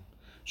هر ماه.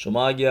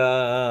 شما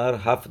اگر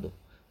 7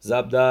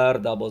 ضرب در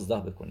 12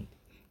 بکنید،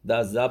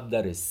 ضرب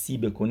در 30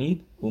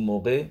 بکنید، اون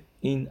موقع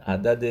این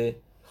عدد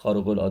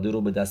خارق العاده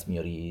رو به دست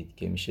میارید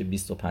که میشه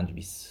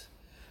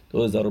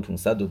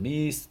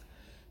 2520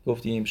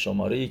 گفتیم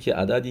شماره‌ای که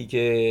عددی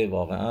که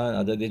واقعا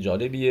عدد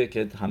جالبیه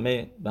که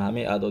به همه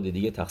اعداد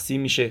دیگه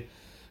تقسیم میشه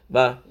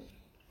و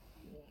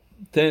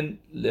تن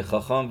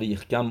لخاخام و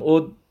یخکم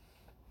اود.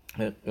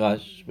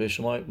 به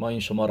شما ما این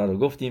شماره رو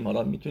گفتیم،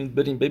 حالا میتونید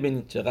بریم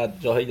ببینید چقدر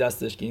جاهایی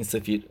دستش که این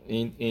سفیر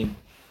این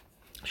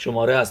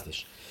شماره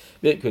هستش.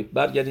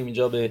 برگردیم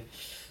اینجا به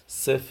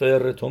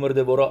سفر تومر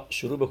دورا،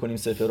 شروع بکنیم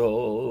سفر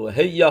رو.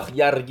 هیاخ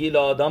یرگیل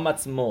آدم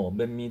اتمو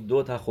به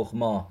میدوت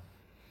خخما،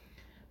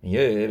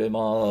 میگه به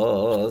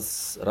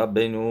ماس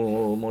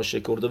ربینو موشه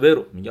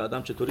کردوبرو، میگه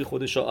آدم چطوری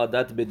خودش رو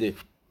عادت بده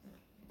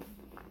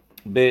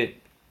به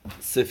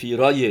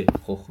سفیرای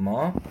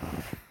خخما.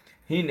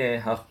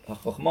 هینه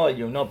خخما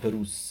یونا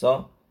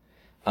پروسا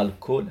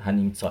الکل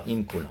هنیمتا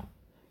این کلام.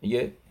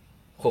 میگه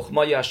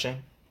خخمای هشم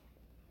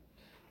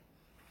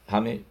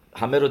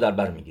همه رو در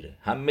بر میگیره،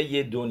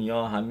 همه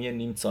دنیا، همه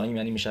نیمتاییم،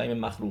 یعنی میشه همه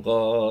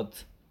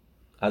مخلوقات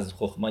از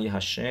خخمای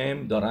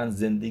هشم دارن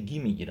زندگی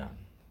میگیرن،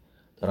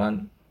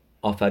 دارن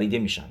آفریده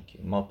میشن. که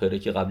ما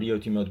پرک قبلی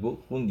یادتون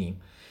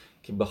خوندیم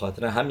که به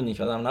خاطر همینه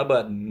که آدم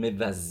نباید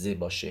موزه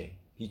باشه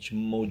هیچ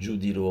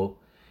موجودی رو،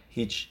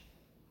 هیچ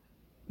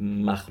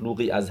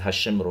مخلوقی از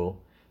هشم رو.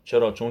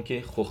 چرا؟ چون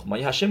که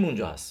خخمای هشم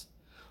اونجا هست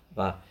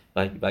و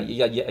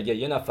اگر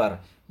یه نفر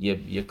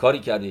یه کاری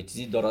کرده، یه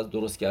چیزی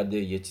درست کرده،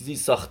 یه چیزی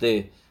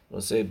ساخته،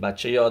 واسه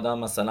بچه آدم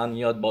مثلا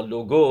میاد با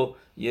لوگو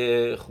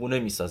یه خونه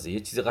میسازه، یه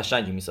چیزی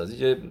قشنگی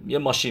میسازه، یه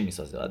ماشین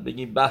میسازه، بعد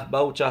بگی به به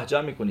و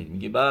چهجه میکنید،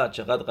 میگی به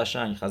چقدر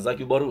قشنگ،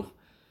 خزک و باروخ،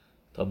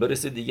 تا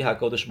برسه دیگه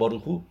حکادش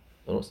باروخو.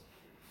 درست؟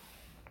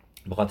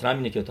 به خاطر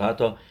همینه که تا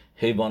حتی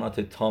حیوانات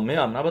تامه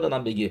هم نباید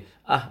آدم بگه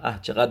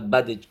چقدر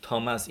بده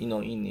تامه است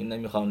این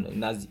نمیخوام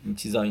این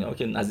چیزا، اینا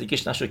که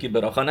نزدیکش نشو که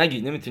براخا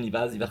نگی. نمیتونی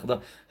بعضی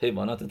وقتا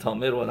حیوانات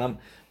تامه رو آدم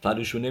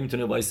پلوشون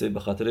نمیتونه وایسه به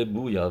خاطر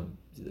بو یا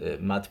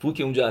مدفوع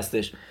که اونجا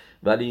هستش،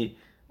 ولی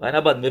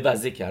نباید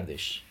موزه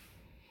کردش.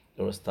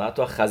 درست؟ تا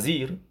حتی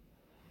خزیر،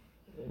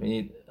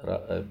 ببینید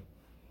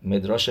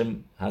مدراش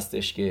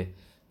هستش که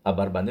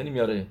ابربنده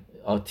نمیاره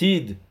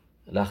آتید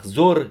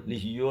لخزور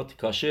لیهیوت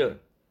کاشر،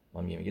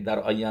 ما میگه در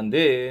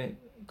آینده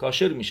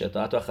کاشر میشه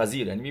تا حتی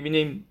خزیر. یعنی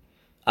میبینیم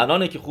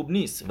الانه که خوب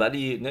نیست،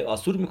 ولی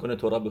آسور میکنه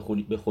تو را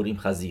بخوریم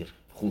خزیر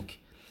خوک،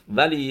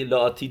 ولی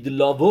لاتید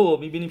لاوو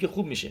میبینیم که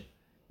خوب میشه.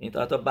 این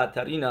تا حتی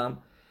بدترین هم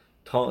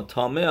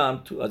تامه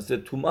هم از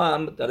توما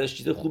هم درش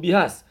چیز خوبی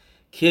هست.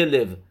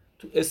 کلو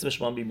تو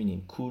اسمش ما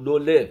میبینیم کولو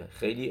لو،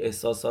 خیلی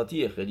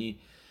احساساتیه، خیلی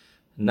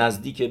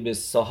نزدیک به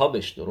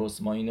صاحبش.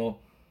 درست؟ ما اینو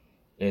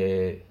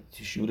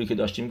شعوری که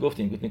داشتیم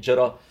گفتیم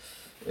چرا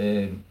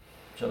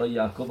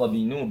یعقوب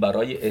بینو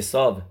برای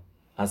عیسی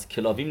از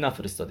کلاویم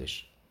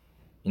نفرستادش؟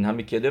 این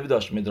همه کلو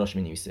داشت مدراش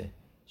می نویسه.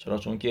 چرا؟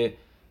 چون که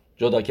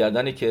جدا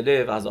کردن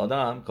کلو از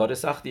آدم کار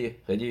سختیه،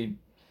 خیلی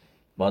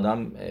با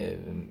آدم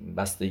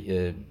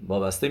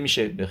وابسته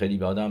میشه، خیلی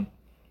به آدم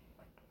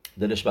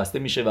دلش بسته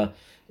میشه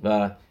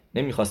و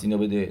نمیخواست اینو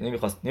بده،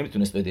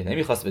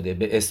 نمیخواست بده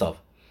به عیسی.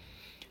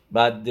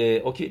 بعد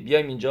اوکی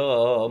بیایم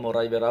اینجا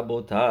مرای به رب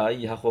و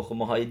تایی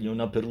خخماهای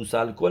لیونا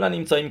پروسال کلن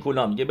ایمتاییم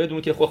کلام. میگه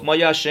بدون که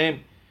خخمای هشم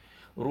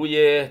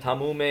روی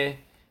تمام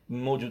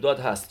موجودات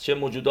هست، چه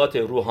موجودات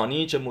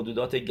روحانی چه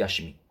موجودات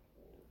گشمی.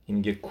 این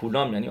میگه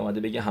کلام یعنی اومده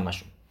بگه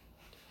همشون.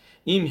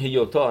 این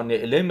هیوتا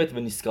نعلمت و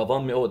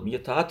نیسکاوان میاد، میگه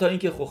تا حتی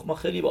اینکه خخما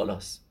خیلی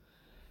بالاست،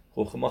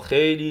 خخما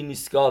خیلی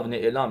نیسکاو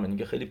نعلم،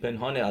 یعنی خیلی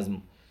پنهانه، از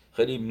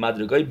خیلی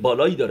مدرگای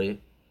بالایی داره،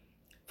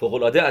 فوق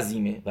العاده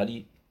عظیمه،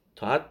 ولی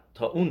تا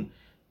اون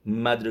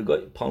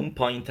مدرگای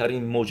پایین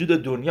ترین موجود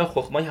دنیا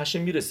خخمای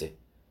هشم میرسه.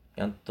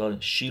 یعنی تا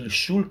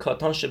شیلشول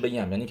کاتان شه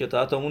بگم، یعنی که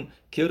تا حتی اون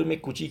کرم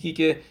کوچیکی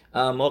که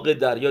اعماق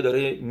دریا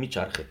داره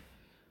میچرخه،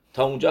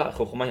 تا اونجا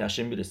خخمای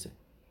هشم میرسه.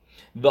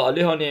 و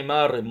علیها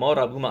نیمر ما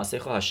ربو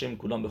معصیخ هشم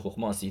کلان به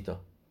خخما اسیتا،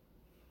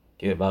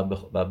 که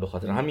و به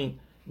خاطر همین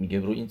میگه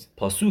رو این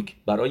پاسوک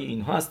برای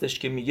اینها هستش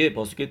که میگه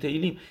پاسوک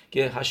تهیلیم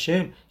که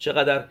هشم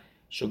چقدر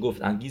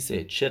شگفت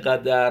انگیزه،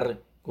 چقدر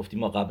گفتیم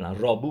ما قبلا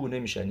رابو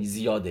نمیشه یعنی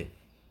زیاده،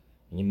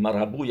 یعنی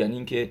مربو یعنی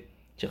این که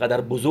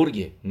چقدر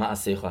بزرگه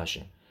معصیخ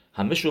هشم،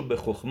 همه شو به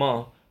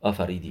خخما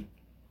آفریدی.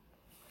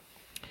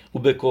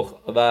 اوکی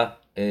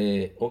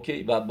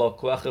و با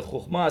کوخ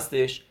خخما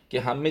هستش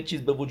که همه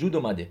چیز به وجود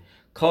اومده.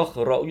 کاخ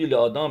رa'وی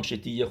لآدم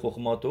شتیه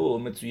خخماتو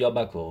متسویا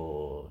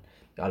بکن.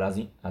 حالا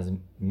از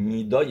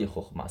میدای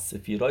خخما،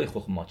 سفیرای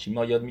خخما چی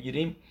ما یاد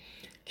میگیریم؟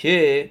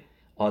 که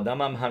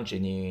آدم هم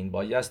همچنین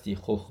بایستی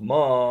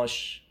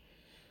خخماش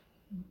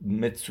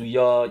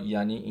متسویا،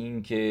 یعنی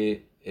این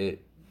که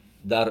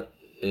در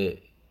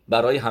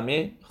برای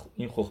همه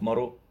این خخما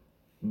رو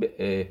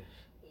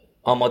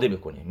آماده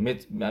بکنه،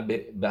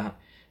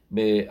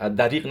 به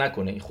دریغ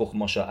نکنه این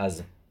خخماشا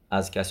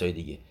از کسای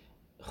دیگه.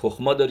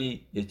 خخما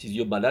داری، یه چیزی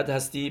رو بلد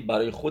هستی،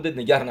 برای خودت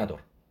نگه ندار.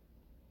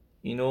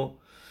 اینو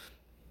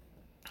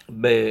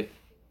به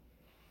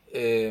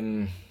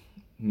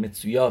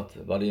متسویات،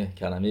 برای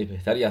کلمه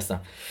بهتری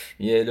هستم،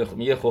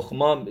 میگه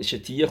خخما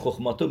شتیه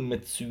خخماتو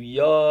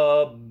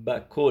متسویا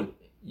بکل،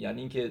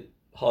 یعنی اینکه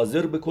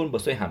حاضر بکن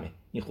واسه همه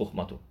این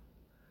خخماتو.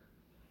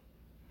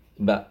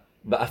 و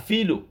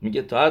افیلو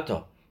میگه تا حتی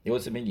یه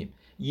میگیم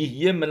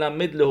یه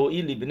ملمد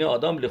لهوئی لیبنه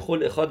آدم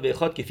لخل اخاد و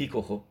اخاد که فی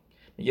کخو.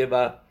 میگه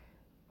و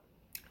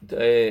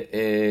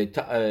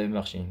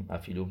مخشین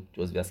افیلو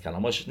جزوی از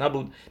کلماش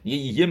نبود. میگه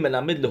یه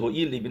ملمد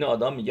لهوئی لیبنه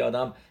آدم، میگه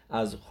آدم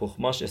از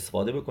خخماش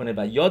استفاده بکنه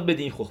و یاد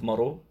بده این خخما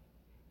رو،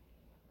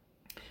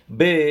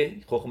 به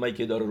خخمایی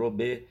که داره رو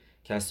به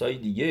کسای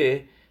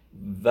دیگه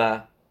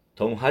و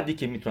تا اون حدی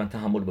که میتونن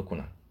تحمل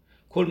بکنن.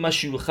 کل ما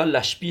شیوخه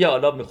لشبیه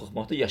آلاب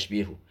مخخماته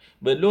یشبیه هو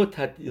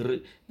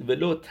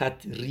ولو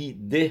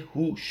تتریده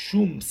هو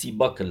شوم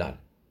سیبا کلال.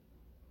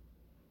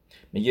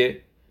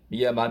 میگه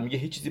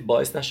هیچ چیزی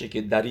باعث نشه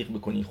که دریغ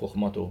بکنی این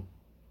خخماتو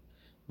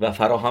و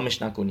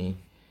فراهمش نکنی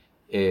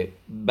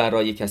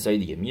برای کسای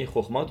دیگه. میگه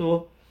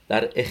خخماتو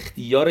در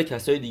اختیار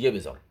کسای دیگه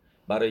بذار،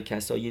 برای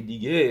کسای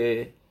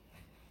دیگه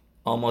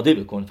آماده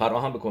بکن،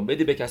 فراهم بکن،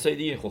 بده به کسای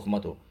دیگه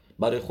خخماتو،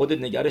 برای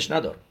خودت نگرش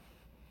ندار.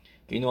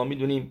 که اینو ما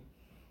میدونیم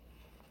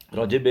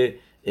راجع به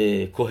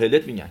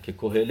کوهلت میگن که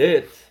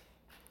کوهلت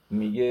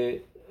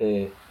میگه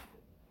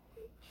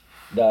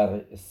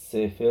در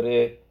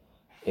سفر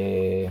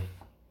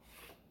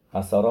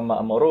اسارا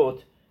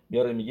معمارات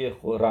بیاره، میگه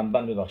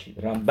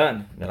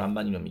رمبن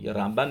اینو میگه.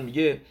 رمبن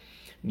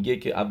میگه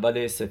که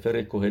اول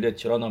سفر کوهلت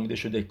چرا نامیده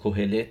شده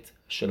کوهلت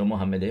شلومو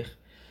هملخ؟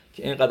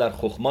 که اینقدر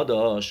خخما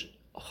داشت،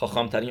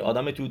 خاخام ترین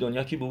آدم توی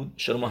دنیا کی بود؟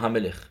 شلومو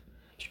هملخ.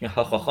 چون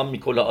خاخام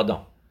میکل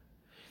آدم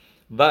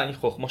و این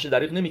خخماش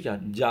دریغ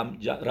نمیکرد.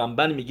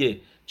 رمبن میگه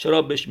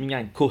چرا بهش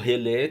میگن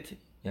کوهلت،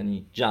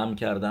 یعنی جمع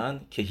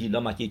کردن، کهیلا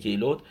مکی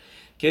کیلوت،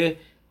 که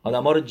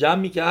آدم ها رو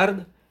جمع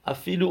میکرد.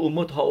 افیل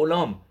امت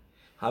هاولام،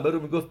 همه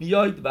رو میگفت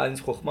بیاید و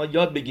از خخما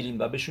یاد بگیریم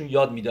و بهشون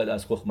یاد میداد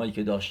از خخمایی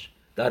که داشت،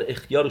 در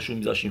اختیارشون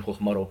میذاشت این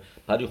خخما رو،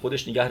 برای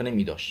خودش نگه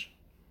نمیداشت.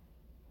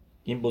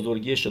 این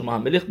بزرگی شلومو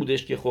هملخ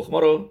بودش که خخما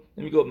رو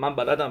نمیگفت من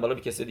بلدم بالا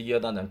به کسی دیگه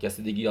یاد ندم،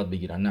 کسی دیگه یاد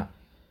بگیرن، نه،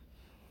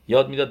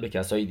 یاد میداد به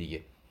کسای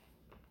دیگه.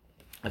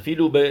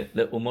 افیلو به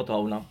امت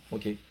هاولام.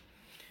 اوکی.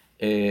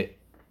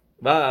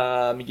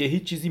 و میگه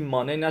هیچ چیزی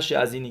مانع نشه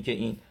از اینی که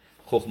این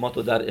خخمات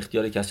رو در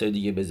اختیار کسای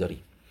دیگه بذاری.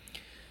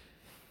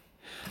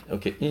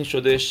 اوکی، این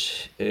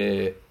شدش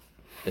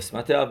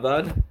قسمت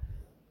اول.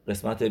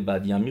 قسمت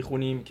بعدی هم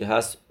میخونیم که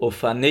هست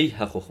اوفنی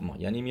خخما،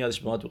 یعنی میادش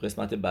به ما تو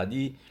قسمت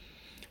بعدی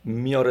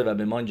میاره و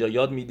به ما اینجا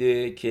یاد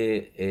میده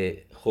که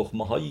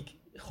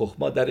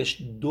خخما درش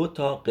 2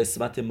 تا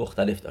قسمت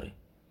مختلف داره.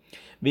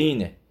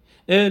 بینه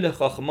ال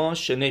خخما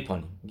شنی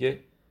پانی، میگه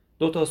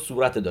 2 تا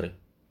صورت داره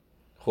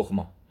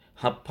خخما،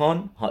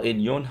 هپان ها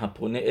الیون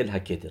هپونه ال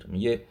هکتر.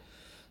 میگه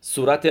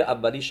صورت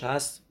اولیش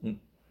هست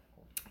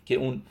که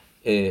اون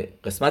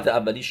قسمت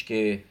اولیش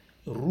که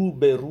رو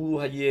به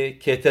روی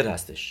کتر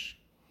هستش،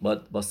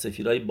 با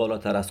سفیرهای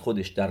بالاتر از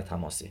خودش در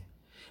تماسه.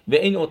 و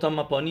این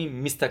اوتام پانی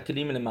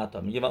میستقلیم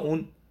لمتا، میگه و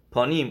اون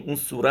پانیم، اون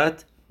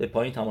صورت به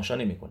پایین تماشا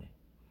نمیکنه.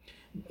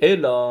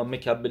 الا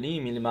مکبلی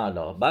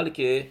میلمالا،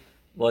 بلکه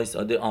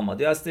وایساده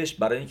آماده هستش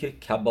برای اینکه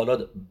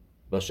کبالا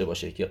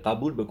باشه که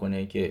قبول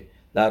بکنه، که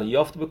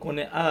دریافت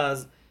بکنه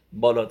از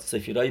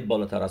سفیرهای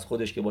بالاتر از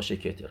خودش که باشه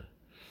کتر.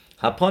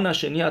 هپان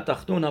شنی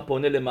تختون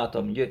هپونه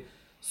لمتا، میگه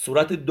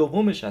صورت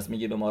دومش هست،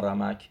 میگه به ما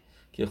رمک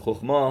که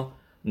خخما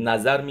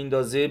نظر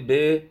میندازه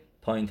به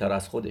پایین تر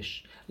از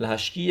خودش.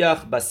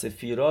 لحشکیخ بس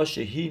سفیرا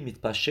شهی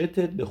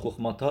میتپشتت به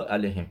خخماتا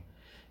علیهم،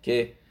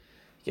 که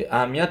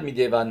اهمیت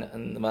میده و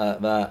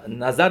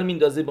نظر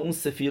میندازه به اون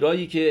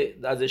سفیرایی که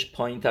ازش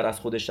پایین تر از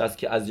خودش هست،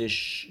 که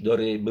ازش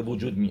داره به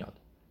وجود میاد.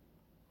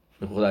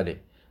 به خدا علیه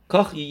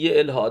کاخ یه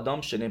اله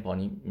آدم شنه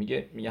پانی،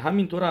 میگه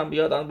همینطور هم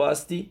بیاد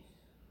بایستی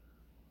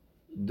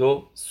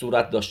 2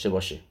 صورت داشته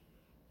باشه،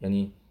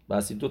 یعنی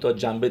بایستی 2 تا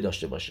جنبه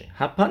داشته باشه.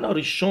 هپن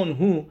آریشون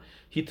هو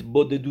هیت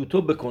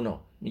بوددوتو بکنه،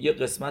 میگه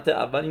قسمت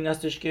اول این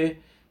هستش که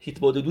هیت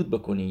بوددوت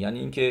بکنی، یعنی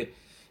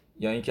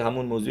اینکه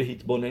همون موضوع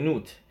هیت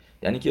بوننوت،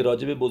 یعنی که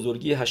راجع به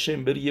بزرگی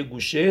هشم بری یه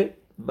گوشه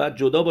و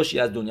جدا باشی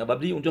از دنیا و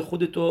بری اونجا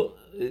خودتو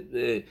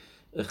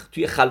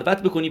توی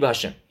خلوت بکنی با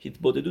هشم. هیت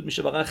بوددوت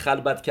میشه واقعا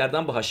خلوت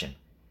کردن با هشم،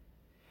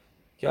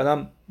 که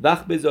آدم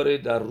وقت بذاره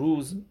در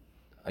روز،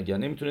 اگر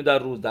نمیتونه در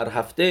روز، در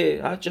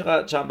هفته، هر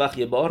چقدر چند وقت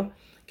یه بار،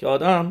 که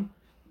آدم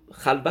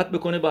خلوت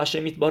بکنه با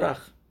هشم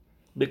یتبارخ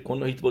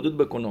بکنو هیتبادود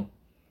بکنو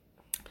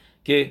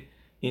که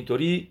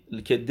اینطوری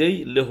که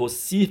دی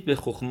لحسیف به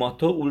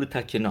خخماتا اول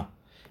تکنا،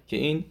 که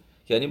این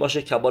یعنی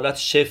باشه کبالت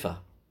شفا،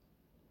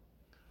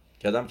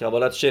 که آدم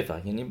کبالت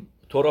شفا یعنی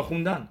تورا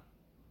خوندن.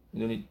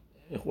 میدونید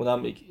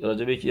خودم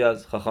راجع به یکی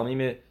از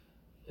خخامیم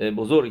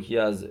بزرگ، یکی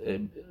از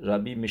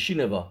ربی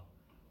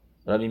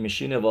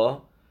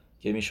مشینوا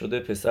که میشده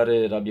پسر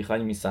ربی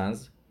خانی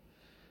میسنز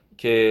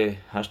که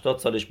 80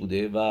 سالش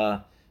بوده و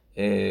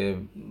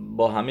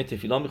با همه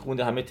تفیلا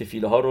میخونده، همه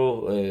تفیله ها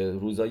رو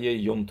روزای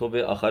یوم توب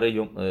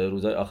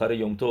روزای آخر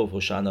یوم توب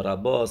و شعن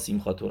ربا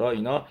سیمخا تورا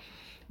اینا،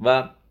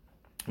 و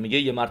میگه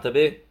یه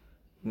مرتبه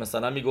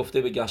مثلا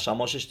میگفته به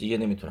شماشش دیگه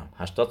نمیتونم،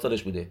 80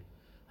 سالش بوده،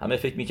 همه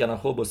فکر میکنن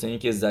خب واسه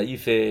اینکه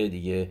ضعیفه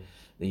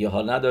دیگه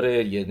حال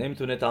نداره، دیگه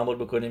نمیتونه تحمل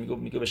بکنه،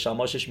 میگه به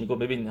شماشش میگه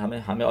ببین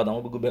همه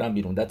آدما بگو برن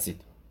بیرون، that's it،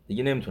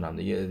 دیگه نمیتونم،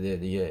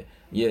 دیگه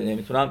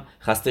نمیتونم،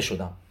 خسته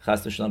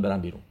شدم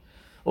برم بیرون.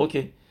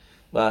 اوکی.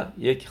 و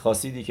یک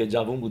خاصیدی که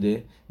جوون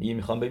بوده میگه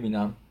میخوام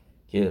ببینم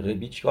که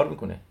ربی چیکار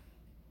میکنه،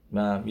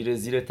 و میره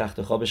زیر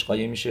تخت خوابش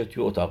قایم میشه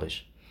توی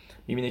اتاقش،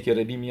 میبینه که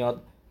ربی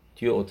میاد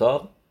توی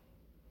اتاق،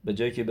 به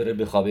جایی که بره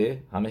بخوابه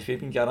همه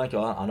فکر میکردن که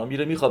الان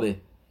میره میخوابه،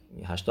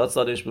 80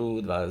 سالش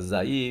بود و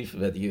ضعیف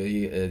و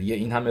دیگه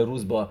این همه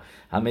روز با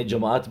همه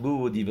جماعت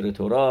بود، دیور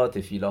تورا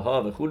تفیله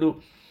ها و خلو،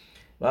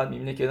 بعد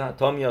میبینه که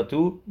تا میاد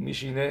تو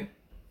میشینه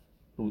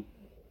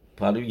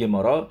پلوی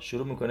گمارا،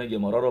 شروع میکنه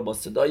گمارا رو با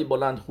صدای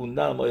بلند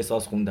خوندن، با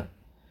احساس خوندن،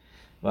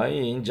 و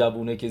این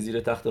جوونه که زیر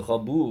تخت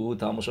خواب بود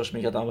تماشاش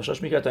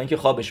میکرد تا اینکه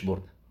خوابش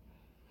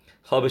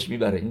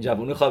میبره، این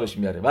جوونه خوابش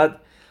میبره. بعد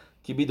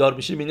که بیدار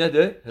میشه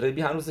مینده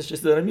ربی هنوز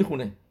نشسته داره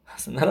میخونه،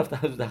 اصلا نرفته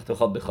هنوز تخت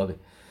خواب بخوابه.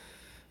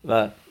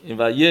 و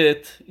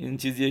این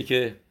چیزیه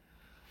که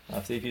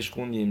هفته پیش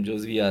خوندیم،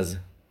 جزوی از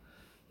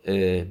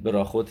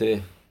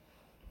براخوت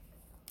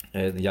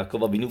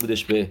یعقوب بینو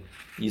بودش به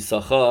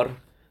یساخار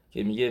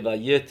که میگه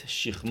ویت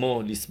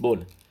شیخمو لیسبول،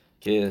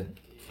 که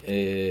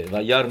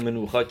و یر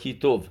منوخا کی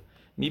توب،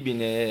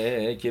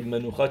 میبینه که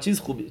منوخا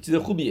چیز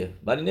خوبیه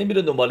ولی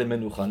نمیره دنبال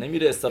منوخا،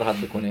 نمیره استراحت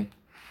بکنه.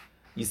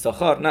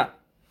 یساخار نه،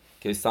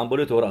 که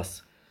سمبل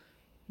توراست،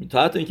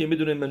 تا حتی اینکه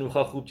میدونه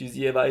منوخا خوب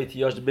چیزیه و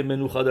احتیاج به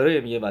منوخا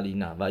داره میگه ولی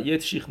نه، و یه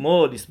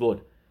شیخمو لیسبول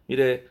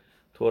میره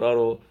تورا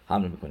رو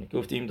حمل میکنه.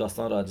 گفتیم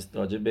داستان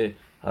راجع به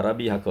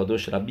ربی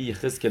حکادوش ربی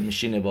خزکل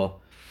میشینه با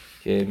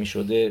که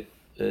میشده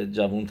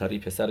جوون تری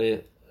پسر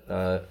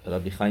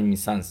ربی خایم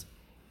میسنز.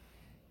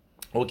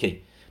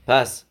 اوکی،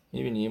 پس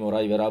میبینیم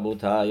اورای و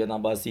ربوتا یا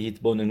نباسی هیت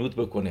بوننوت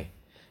بکنه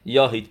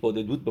یا هیت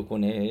بوددود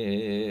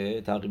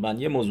بکنه، تقریبا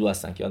یه موضوع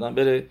هستن که آدم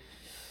بره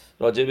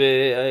راجع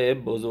به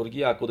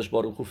بزرگی حکادوش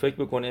باروخو فکر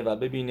بکنه و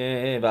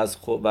ببینه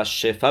و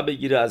شفا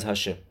بگیره از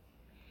هشم،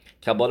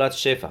 کبالت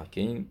شفا،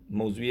 که این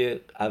موضوع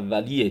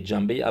اولیه،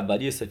 جنبه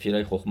اولیه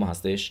سفیرای خخما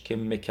هستش که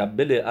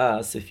مکبل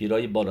از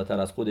سفیرای بالاتر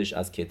از خودش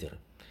از کتر.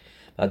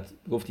 بعد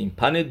گفتیم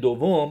پن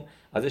دوم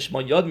ازش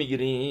ما یاد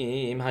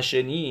میگیریم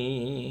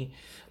هشنی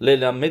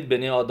للمد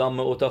بنی آدم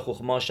اوتا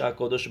خخماش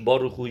حکادوش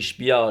باروخوش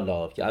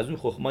بیالا، که از اون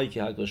خخمایی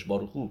که حکادوش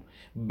باروخو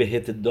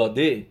بهت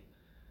داده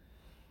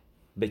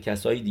به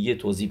کسای دیگه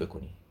توضیح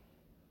بکنی،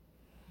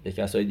 به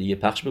کسای دیگه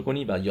پخش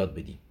بکنی و یاد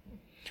بدی.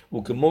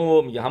 او که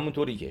ما میگه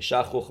همونطوری که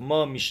شخ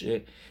خخما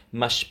میشه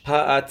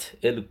مشپعت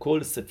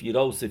الکل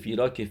سفیرا و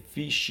سفیرا که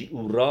فی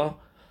شیورا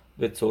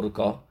به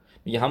ترکا،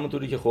 میگه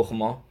همونطوری که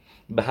خخما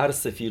به هر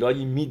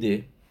سفیرایی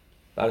میده،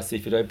 بر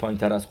سفیرای پایین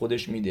تر از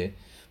خودش میده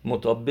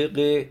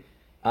مطابق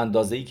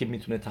اندازه‌ای که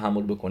میتونه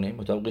تحمل بکنه،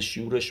 مطابق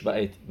شیورش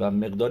و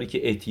مقداری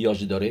که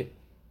احتیاج داره.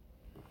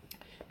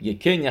 میگه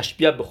که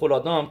یشبیه به خل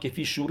آدم که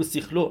فی شور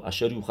سیخلو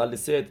اشاری و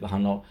خلصت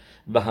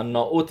و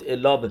هناوت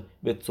الاب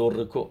به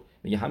ترکو،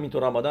 میگه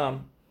همینطور هم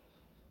آدم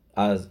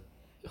از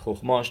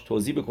خخماش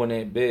توضیح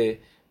بکنه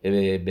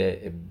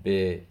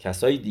به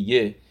کسای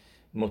دیگه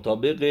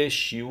مطابق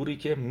شیوری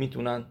که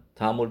میتونن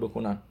تحمل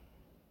بکنن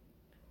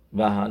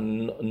و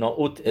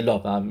ناوت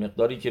الاب و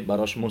مقداری که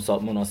براش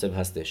مناسب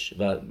هستش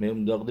و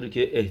مقداری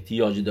که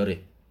احتیاج داره.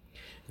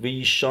 و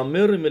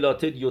یشامر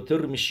ملاتد یوتر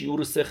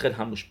میشیور سخل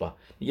هموشبا،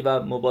 میگه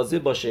و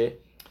مواظب باشه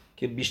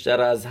که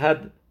بیشتر از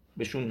حد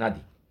بهشون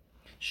ندی.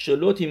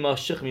 شلوتی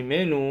ماشخ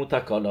میمنو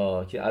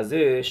تکالا، که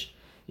ازش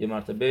یه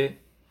مرتبه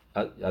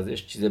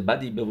ازش چیز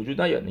بدی به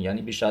وجود نیاد،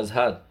 یعنی بیش از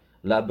حد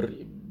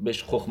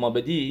بهش خخما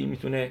بدی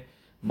میتونه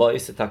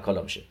باعث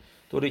تکالا بشه.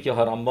 طوری که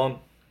هارمبام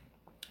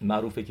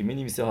معروفه که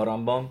مینویسه،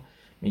 هارمبام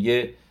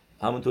میگه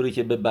همونطوری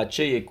که به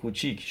بچه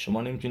کوچیک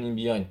شما نمیتونین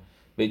بیاین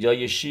به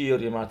جای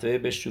شیر یه مرتبه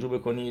بهش شروع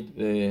بکنید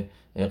به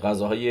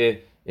غذاهای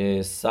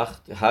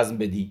سخت هضم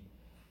بدی،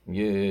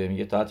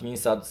 میگه تا حتمی این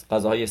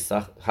غذاهای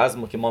سخت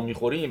هضم که ما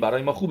میخوریم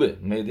برای ما خوبه،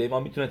 معده ما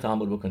میتونه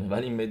تحمل بکنه،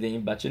 ولی معده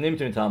این بچه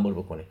نمیتونه تحمل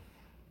بکنه.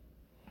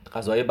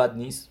 غذای بد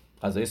نیست،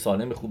 غذای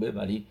سالم خوبه،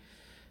 ولی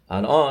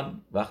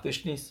الان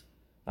وقتش نیست،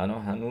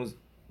 الان هنوز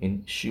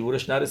این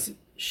شعورش نرسید،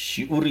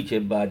 شعوری که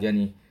بعد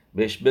یعنی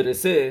بهش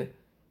برسه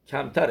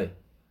کمتره،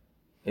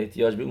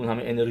 احتیاج به اون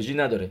همه انرژی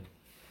نداره.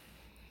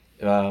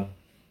 و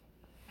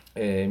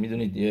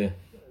میدونید یه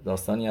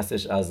داستانی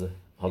هستش از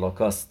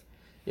هولوکاست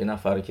یه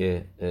نفر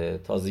که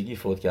تازگی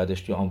فوت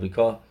کردش توی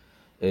آمریکا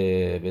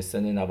به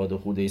سن 90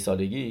 خورده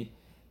سالگی،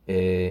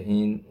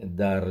 این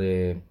در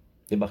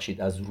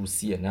ببخشید از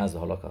روسیه، نه از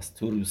هولوکاست،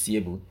 تو روسیه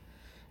بود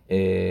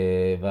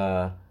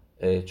و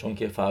چون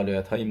که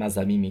فعالیت های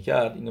مذهبی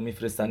میکرد اینو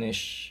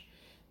میفرستنش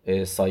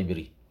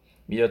سایبری.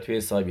 میاد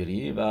توی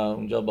سایبری و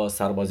اونجا با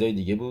سربازای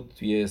دیگه بود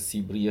توی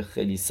سیبری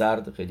خیلی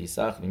سرد خیلی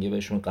سخت. میگه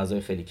بهشون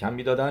غذای خیلی کم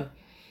میدادن.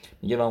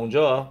 میگه و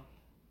اونجا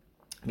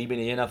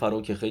میبینه یه نفر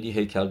رو که خیلی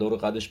هیکلدار و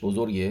قدش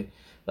بزرگه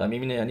و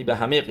میبینه یعنی به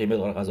همه قیمت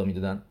غذا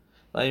میدادن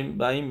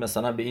و این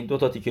مثلا به این 2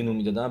 تا تیکه نون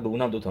میدادن، به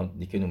اونم 2 تا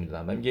تیکه نون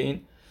میدادن و میگه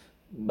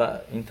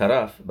این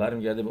طرف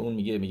برمیگرده به اون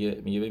میگه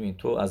ببین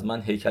تو از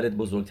من هیکلت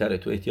بزرگتره،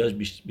 تو احتیاج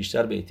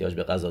بیشتر به احتیاج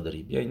به غذا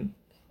داری، بیا این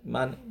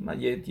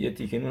من یه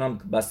تیکه نونم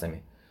بسمه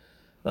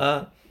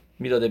و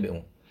میداده به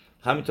اون.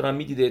 همینطور هم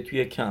میدیده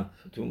توی کمپ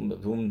تو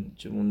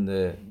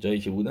اون جایی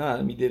که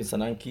بودن، میده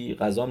مثلا کی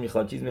غذا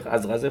میخواد چیز میخواد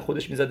از غذای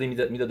خودش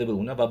میداده به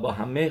اونه و با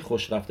همه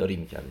خوش رفتاری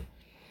میکرده.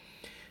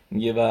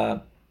 میگه و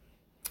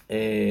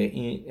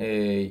این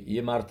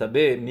یه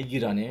مرتبه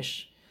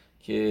میگیرنش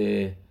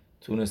که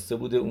تونسته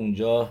بوده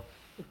اونجا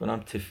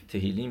بکنم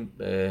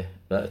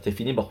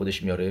تفیلین با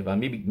خودش میاره و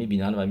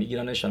میبینن و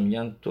میگیرنش و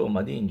میگن تو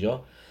اومدی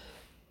اینجا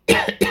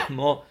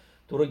ما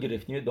تو رو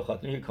گرفتیم به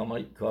خاطر اینکه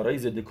کارهای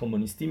ضد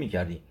کمونیستی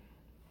میکردی،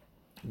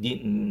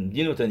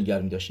 دینتو نگه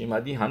می‌داشتی،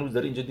 اومدی هنوز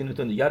داری اینجا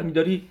دینتو نگه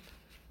می‌داری،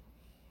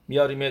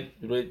 میاریمت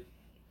جلوی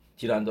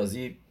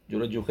تیراندازی،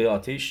 جلوی جوخه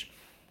آتش،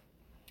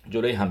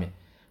 جلوی همه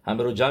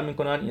رو جمع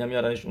میکنن، اینا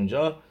میارنش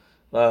اونجا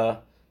و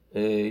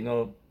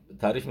اینو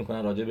تعریف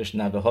میکنن راجبش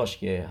نوه‌هاش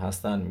که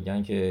هستن،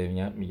 میگن که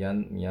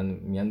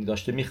میگن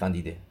داشته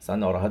میخندیده، اصلا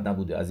ناراحت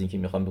نبوده از اینکه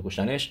میخوان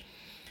بکشنش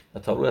و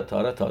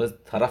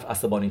طرف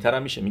عصبانی‌تر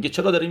هم میشه. میگه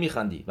چرا داری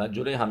میخندی؟ و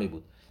جلوی همه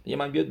بود. میگه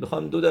من بیاد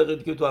بخوام 2 دقیقه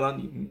دیگه تو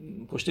الان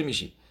کشته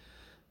میشی.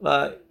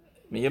 و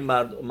میگه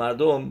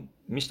مردم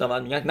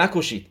میشنون میگن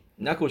نکشید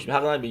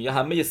حق نداری. میگه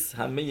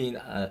همه این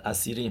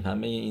اسیرین،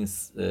 همه این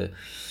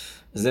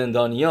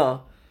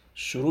زندانیا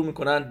شروع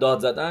میکنن داد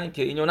زدن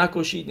که اینو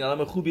نکشید، این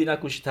آدم خوبی،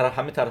 نکشید.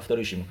 همه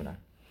طرفداریش میکنن.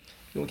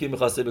 اون که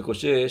میخواسته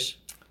بکشش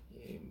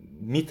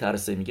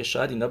میترسه، میگه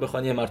شاید اینا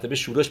بخوان یه مرتبه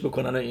شورش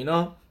بکنن و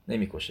اینا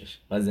نمیکشش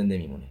و زنده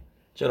میمونه.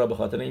 چرا؟ به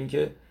خاطر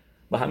اینکه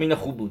با همین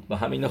خوب بود، با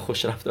همین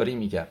خوش رفتاری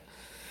میکرد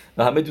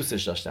و همه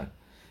دوستش داشتن.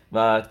 و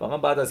اتفاقا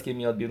بعد از که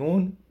میاد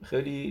بیرون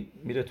خیلی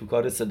میره تو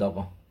کار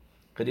صداقا،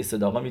 خیلی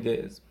صداقا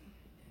میده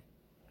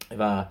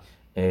و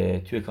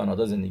توی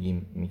کانادا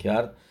زندگی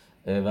میکرد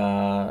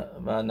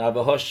و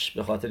نوه‌هاش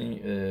به خاطر این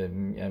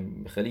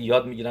خیلی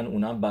یاد میگیرن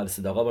اونم بر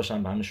صداقا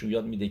باشن. به همشون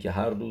یاد میده که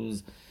هر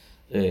روز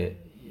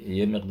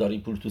یه مقداری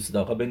پول تو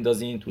صداقا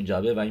بندازین تو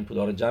جعبه و این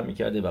پولا رو جمع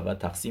میکرده و بعد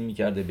تقسیم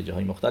میکرده به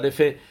جاهای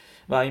مختلفه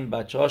و این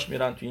بچه‌هاش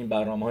میرن تو این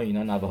برنامه‌ها،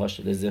 اینا نوه‌هاش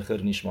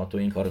لذخر نیشماتو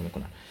این کارو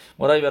میکنن.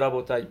 مرای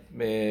برابطای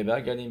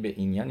برگردیم به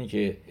این یعنی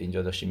که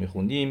اینجا داشتیم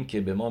میخوندیم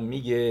که به ما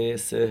میگه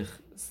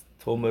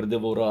تومر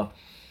دورا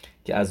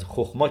که از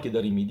خخما که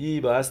داری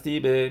میدی بایستی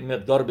به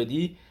مقدار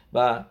بدی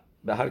و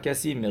به هر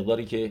کسی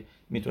مقداری که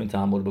میتونه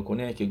تحمل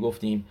بکنه، که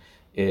گفتیم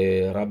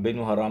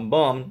ربنو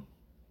هرمبام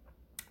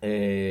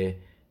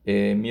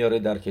میاره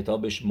در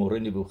کتابش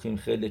مورد نبوخیم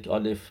خلق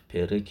الف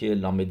پرک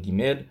لامد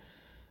گیمل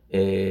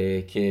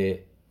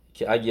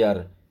که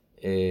اگر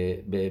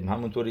به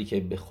همونطوری که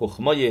به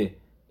خخمای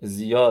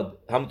زیاد،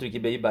 همونطوری که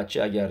به یه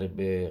بچه اگر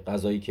به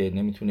غذایی که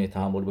نمیتونه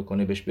تحمل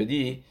بکنه بهش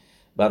بدی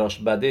براش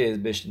بده،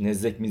 بهش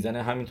نزدیک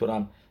میزنه، همینطور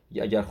هم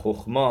اگر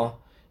خخما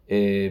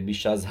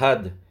بیش از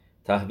حد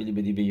تحویل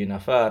بدی به یه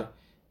نفر،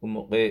 اون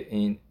موقع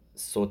این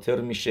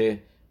سوتر میشه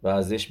و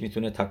ازش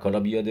میتونه تکالا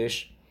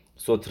بیادش.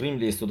 سوتریم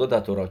لیستودا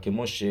داتورا که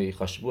مش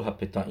خشبو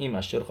هپتایم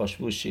اشر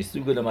خشبو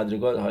شیسوگ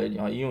لمدرگال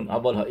هایون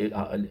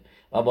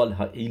ابال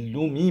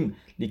هایلومیم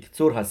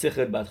لیکتور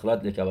هسخر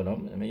بدخلات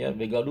لکبلام میگه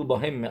وگالو با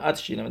هم معت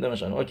شینه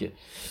میدونشن. اوکی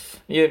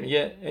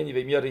میگه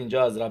anyway میاره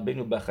اینجا از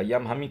ربینو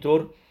بخیم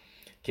همینطور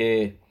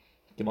که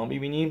ما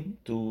میبینیم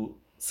تو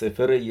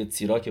سفر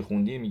یتسیرا که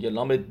خوندیم، میگه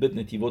لامد بد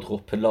نتیوت خو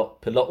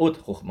پلاوت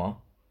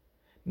خخما،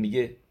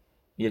 میگه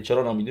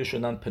چرا نامیده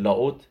شدن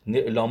پلاوت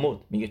نعلاموت؟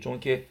 میگه چون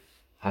که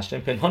هشم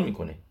پنهان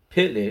میکنه.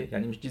 پله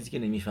یعنی چیزی که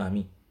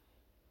نمیفهمی،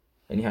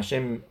 یعنی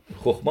هشم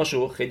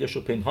خخماشو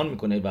خیلیشو پنهان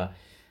میکنه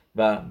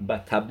و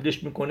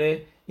تبدیلش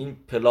میکنه این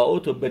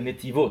پلاوت رو به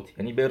نتیوت،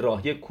 یعنی به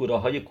راهی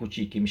کوراهای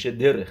کوچیک که میشه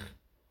درخ،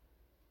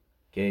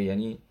 که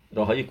یعنی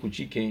راههای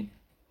کوچیک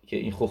که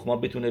این خخما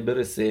بتونه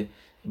برسه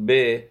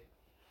به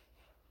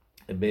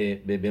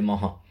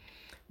ماها.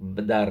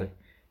 در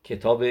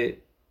کتاب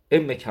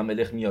ام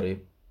کملخ میاره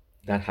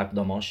در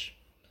حقداماش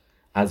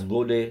از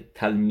قول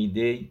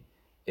تلمیده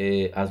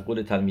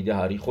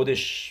هاری،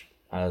 خودش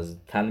از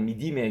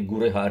تلمیدیم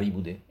گوره هاری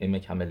بوده ام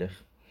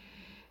کملخ،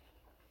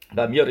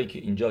 و میاره که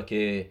اینجا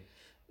که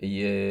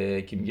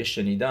میگه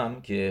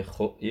شنیدم که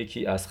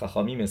یکی از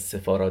خخامیم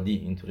سفارادی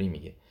اینطوری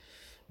میگه،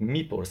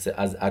 میپرسه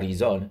از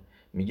اریزال،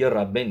 میگه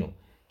ربنو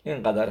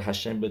اینقدر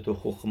هشم به تو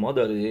خخما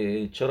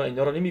داره، چرا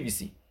اینا رو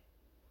نمیویسی؟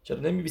 چرا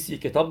نمیویسی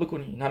کتاب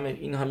بکنی؟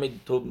 این همه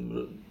تو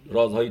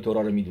رازهای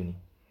تورا رو میدونی،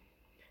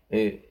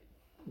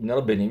 اینا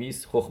رو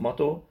بنویس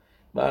خخماتو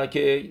و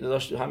که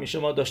همیشه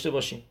ما داشته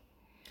باشیم.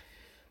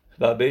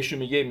 و بهشون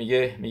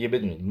میگه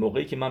بدونید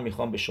موقعی که من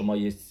میخوام به شما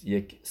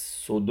یک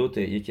صدوت،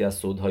 یکی از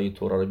صدهای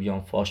تورا رو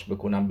بیام فاش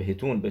بکنم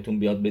بهتون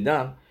بیاد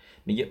بدم،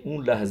 میگه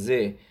اون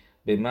لحظه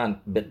به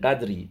من به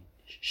قدری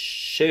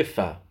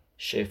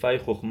شفای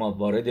خخما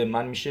وارد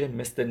من میشه،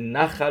 مثل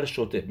نخل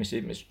شده،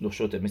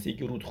 مثل یک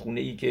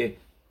رودخونه ای که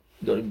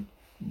داره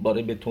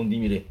باره به تندی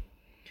میره.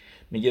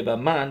 میگه و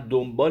من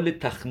دنبال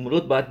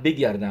تخمرات باید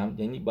بگردم،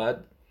 یعنی باید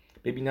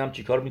ببینم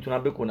چی کار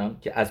میتونم بکنم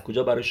که از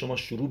کجا برای شما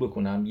شروع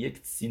بکنم، یک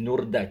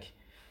سینوردک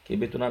که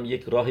بتونم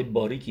یک راه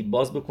باریکی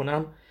باز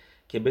بکنم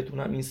که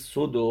بتونم این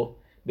صدو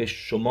به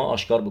شما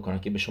آشکار بکنم،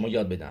 که به شما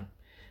یاد بدم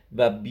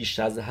و بیش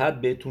از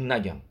حد بهتون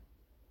نگم.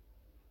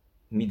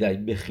 میدهی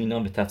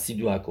بخینام به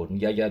تفسیر دعا کن.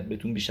 میگه اگر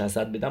بهتون بیش از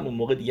حد بدم اون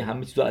موقع دیگه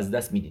همه چیز رو از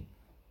دست میدین.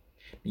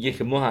 میگه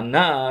که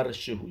مهنر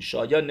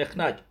شایا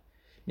نخنک،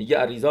 میگه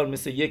عریزان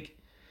مثل یک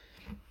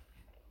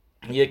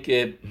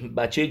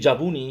بچه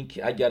جوونی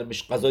که اگر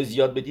بهش غذای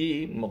زیاد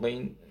بدی موقع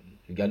این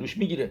گلوش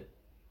میگیره،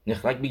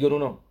 نخرک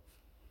میگرونو.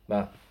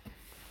 و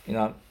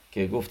اینا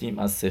که گفتیم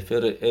از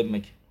سفر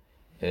امک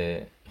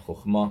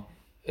خخما،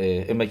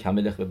 امک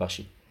هملخ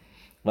ببخشید.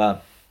 و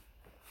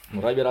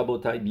ربی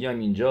ربوتای بیام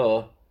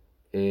اینجا،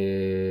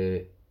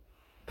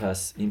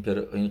 پس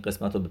این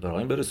قسمت رو به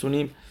پایان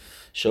برسونیم.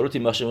 شروطی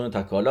ماشمون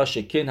تکالا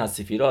شکن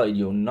هسفیرا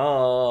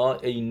ایلیونا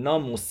اینا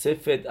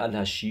مصفت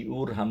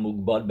الهشیور هم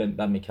مقبال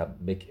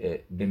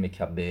به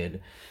مکبل.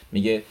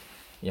 میگه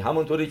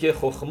همونطوری که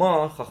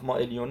خخما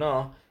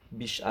الیونا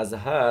بیش از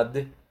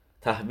حد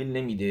تحویل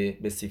نمیده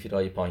به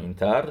سفیرهای پایین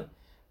تر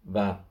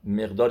و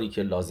مقداری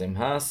که لازم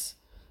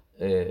هست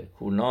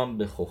کولام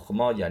به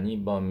خخما، یعنی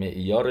با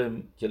معیار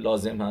که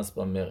لازم هست،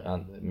 با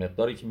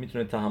مقداری که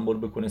میتونه تحمل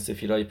بکنه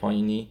سفیرهای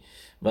پایینی.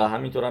 و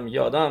همینطور هم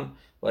یه آدم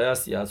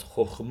بایستی از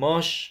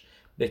خخماش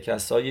به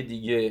کسای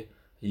دیگه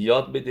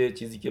یاد بده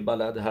چیزی که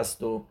بلد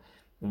هست و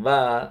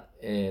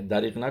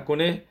دریغ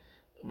نکنه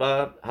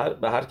و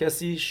به هر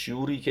کسی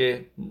شعوری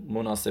که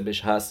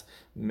مناسبش هست،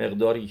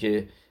 مقداری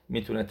که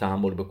میتونه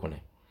تحمل بکنه.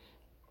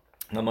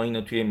 ما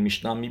اینو توی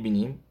میشنا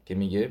میبینیم که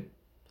میگه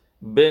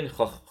بین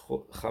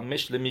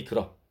خمش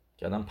لمیکرا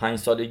که آدم 5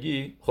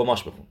 سالگی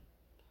خماش بخون،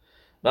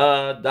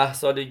 بعد 10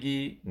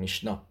 سالگی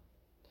میشنا،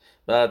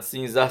 بعد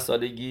 13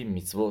 سالگی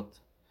میتوت،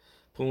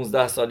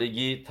 15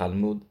 سالگی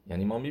تلمود.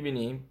 یعنی ما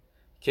میبینیم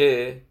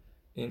که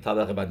این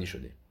طبقه بندی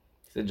شده.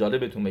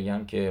 جالبتون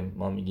بگم که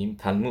ما میگیم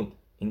تلمود،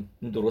 این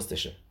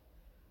درستشه.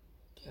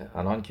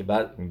 الان که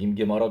بعد میگیم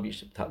گمارا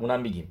بیش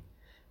اونم میگیم،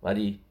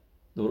 ولی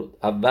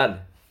اول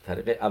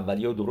طریقه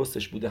اولیه و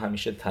درستش بوده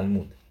همیشه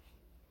تلمود.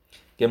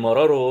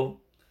 گمارا رو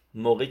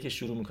موقعی که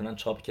شروع میکنن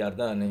چاپ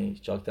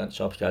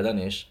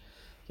کردنش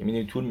که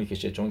میدونی طول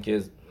میکشه، چون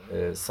که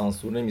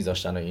سانسور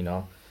نمیذاشتن و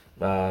اینا،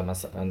 و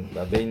مثلا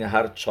و بین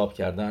هر چاپ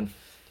کردن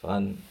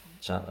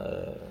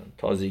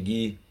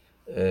تازگی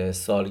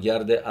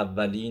سالگرد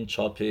اولین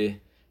چاپ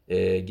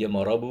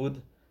گمارا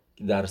بود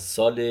در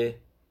سال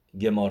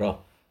گمارا.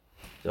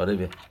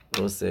 جالبه،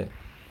 درسته؟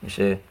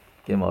 میشه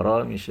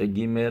گمارا میشه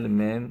گیمل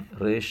مم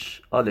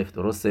رش آلف،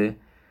 درسته؟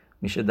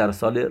 میشه در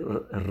سال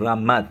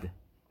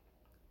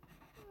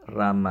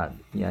رمد،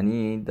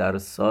 یعنی در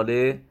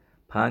سال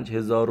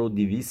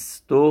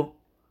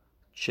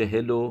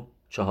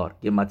 5244.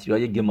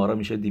 گمتریای گمارا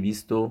میشه 244،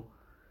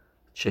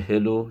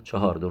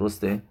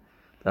 درسته؟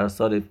 در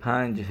سال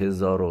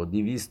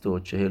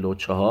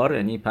 5244،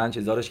 یعنی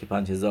 5000ش که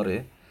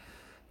 5000،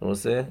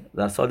 درسته؟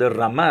 در سال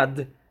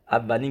رمد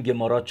اولین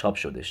گمارا چاپ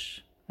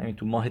شدش، همین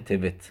تو ماه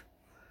تبت.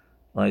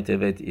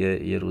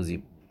 یه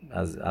روزی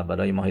از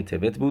اولای ماه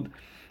تبت بود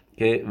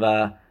که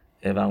و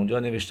اونجا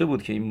نوشته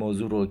بود که این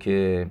موضوع رو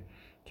که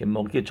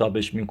موقعی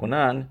چاپش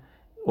میکنن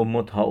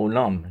امت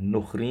هاولام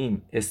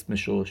نخریم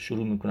اسمشو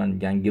شروع میکنن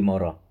میگن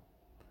گمارا.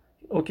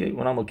 اوکی،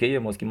 اونم اوکیه،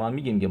 ما هم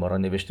میگیم گمارا،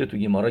 نوشته تو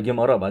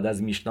گمارا بعد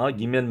از میشنا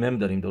گیمل مم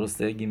داریم،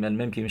 درسته؟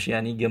 گیمل مم که میشه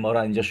یعنی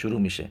گمارا اینجا شروع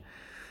میشه،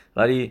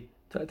 ولی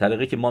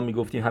طریقی که ما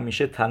میگفتیم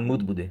همیشه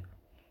تلمود بوده.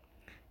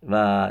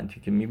 و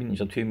که میبینید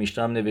اینجا توی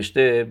میشنا هم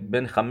نوشته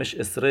بن خمش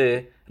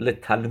اسره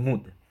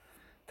لتلمود.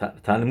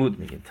 تلمود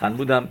میگیم.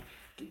 تلمود هم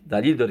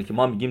دلیل داره که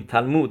ما میگیم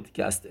تلمود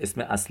که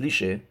اسم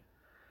اصلیشه.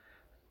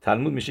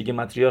 تلمود میشه که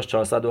متریاش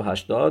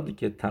 480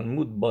 که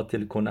تلمود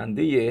باطل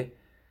کننده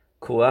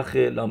کوخ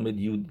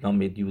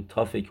لامدیو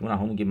تافه که اون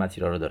همون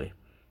گمتریا رو داره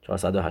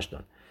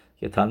 480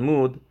 که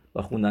تلمود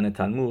با خوندن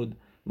تلمود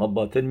ما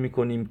باطل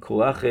میکنیم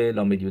کوخ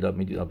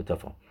لامدیو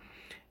تافه.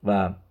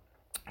 و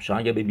شما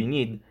اگه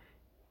ببینید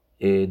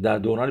در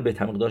دوران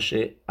بیت المقدس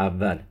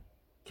اول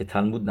که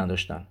تلمود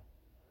نداشتن،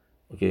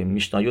 اوکی،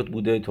 میشنایوت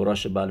بوده،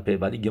 توراش بلپه،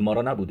 ولی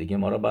گمارا نبوده.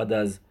 گمارا بعد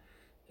از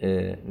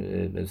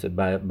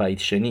بیت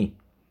شنی،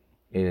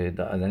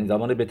 یعنی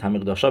زمان بیت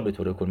المقدس به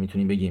طور کل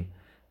میتونیم بگیم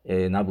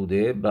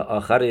نبوده، و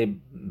آخر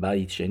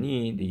بیت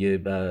شنی دیگه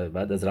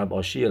بعد از رب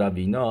آشی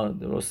ربینا،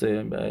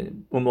 درسته،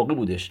 اون موقع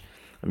بودش.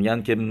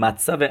 میگن که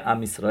مطلب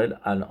ام اسرائیل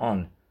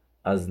الان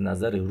از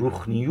نظر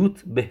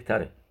روحانیوت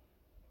بهتره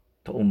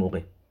تا اون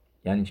موقع.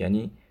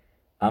 یعنی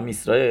ام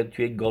اسرائیل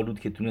توی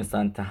گالوت که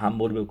تونستن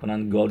تحمل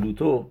بکنن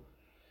گالوتو،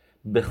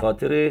 به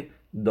خاطر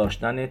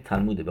داشتن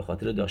تلموده، به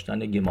خاطر داشتن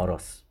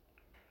گماراست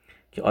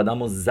که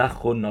آدمو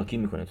زخ و ناکی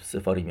میکنه. تو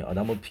سفاری می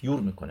آدمو پیور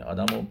میکنه،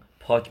 آدمو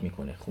پاک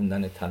میکنه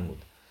خوندن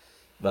تلمود.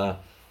 و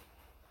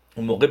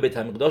اون موقع به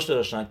تمیق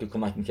داشتن که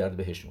کمک میکرد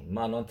بهشون.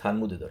 ما الان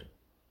تلمود داریم.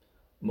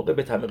 موقع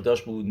به تمیق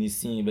داشت بود،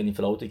 نیسیم و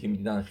نیفلاوتی که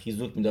میدیدن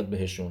خیزوت میداد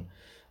بهشون،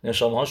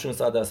 نشامه هاشون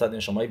 100%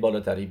 نشامه های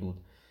بالاتری بود.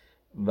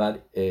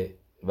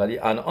 ولی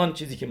الان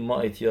چیزی که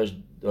ما احتیاج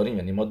داریم،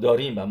 یعنی ما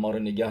داریم و ما رو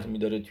نگه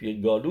میداره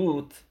توی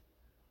گالوت،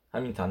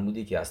 همین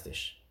تلمودی که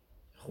هستش،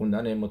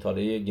 خوندن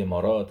مطالعه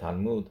گمارا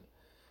تلمود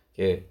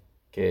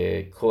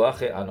که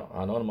کوخ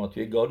الان ما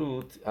توی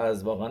گالوت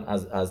از واقعا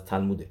از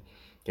تلموده.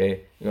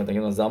 که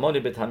زمانی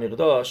به تمیق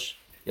داشت،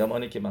 یا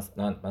زمانی که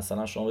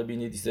مثلا شما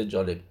ببینید چیز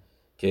جالب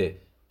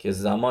که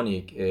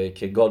زمانی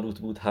که گالوت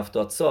بود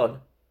 70 سال،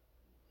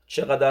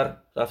 چقدر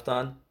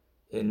رفتن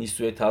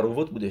نیسوی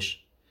تروت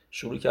بودش،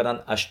 شروع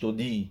کردن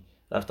اشتودی،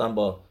 رفتن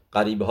با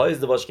غریبه های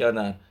ازدواج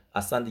کردن،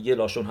 اصلا دیگه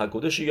لاشون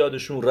حکودش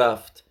یادشون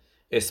رفت،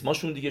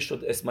 اسمشون دیگه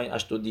شد اسمای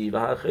اشتودی و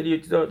هر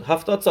خیلی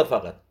 70 سال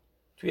فقط.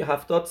 توی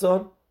 70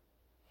 سال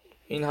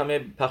این همه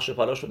پخش و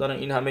پلا شدن،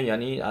 این همه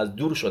یعنی از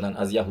دور شدن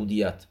از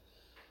یهودیت.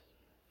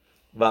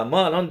 و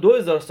ما الان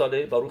 2000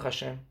 ساله باروخ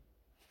هشم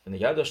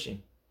نگه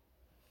داشتیم،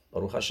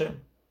 باروخ هشم.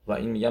 و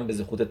این میگم به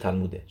زخوت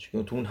تلموده،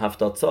 چون تو اون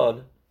 70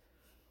 سال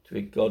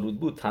توی گالود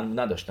بود تلمود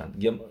نداشتن.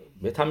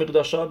 به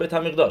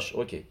تمیق داشت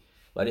اوکی،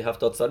 ولی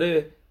 70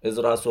 ساله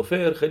ازرا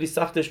سفر خیلی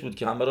سختش بود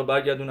که همه رو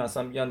برگردون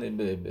اصلا میگن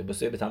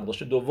به تمیق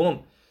داشت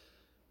دوم.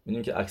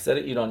 میدونیم که اکثر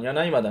ایرانی‌ها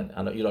نیومدن،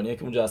 الان ایرانی‌ها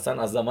که اونجا هستن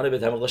از زمان به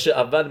تمیق داشت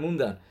اول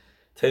موندن،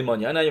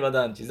 تیمانی‌ها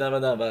نیومدن، چیزا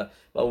نیومدن.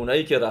 و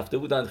اونایی که رفته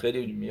بودن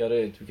خیلی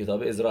میاره تو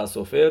کتاب ازرا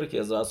سفر، که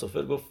ازرا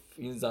سفر گفت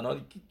این زنا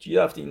چی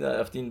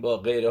رفتین با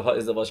غیره ها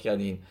ازدواج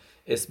کردین،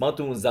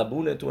 اسماتون،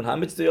 زبونتون،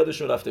 همه چیز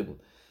یادشون رفته بود.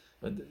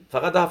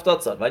 فقط 70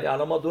 سال. ولی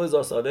الان ما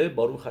 2000 ساله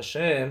باروخ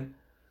هشم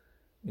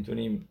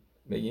میتونیم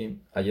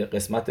بگیم اگه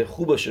قسمت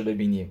خوبش رو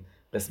ببینیم،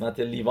 قسمت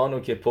لیوانو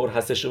که پر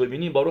هستش رو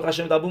ببینیم، باروخ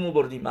هشم دبومو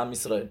بردیم هم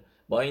اسرائیل.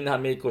 با این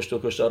همه کشت و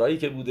کشتارهایی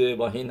که بوده،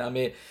 با این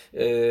همه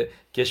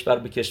کشور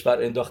به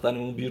کشور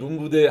انداختنمون بیرون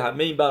بوده،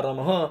 همه این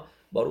برنامه ها،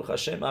 باروخ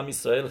هشم هم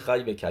اسرائیل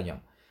خی به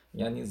کیام.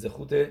 یعنی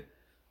زخوت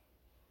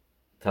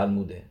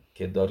تلموده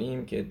که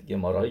داریم، که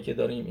گمارهایی که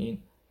داریم، این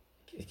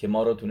که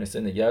ما رو تونسته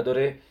نگه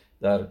داره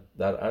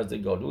در عرض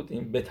گالوت.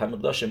 این به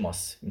تمیقداش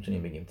ماست،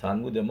 میتونیم بگیم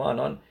تلمود ما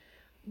الان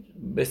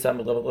به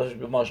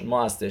تمیقداش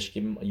ما هستش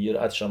که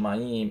یرات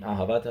شمعیم،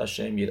 احوت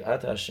هشم،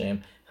 یرات هشم،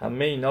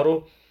 همه اینا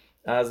رو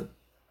از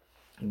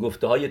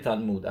گفته های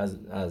تلمود،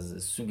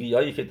 از سوگی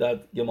هایی که در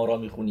گمارا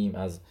میخونیم،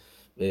 از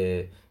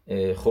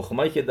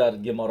خخمایی که در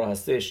گمارا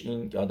هستش،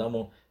 این که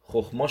آدمو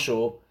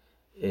خخماشو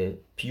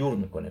پیور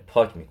میکنه،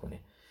 پاک میکنه.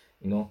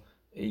 اینو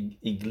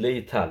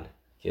ایگلی تل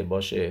که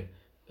باشه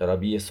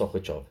ربی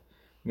ساخچاو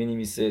می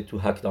نویسه تو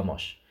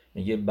حکداماش،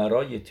 میگه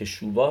برای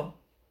تشووا،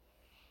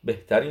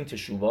 بهترین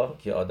تشووا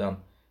که آدم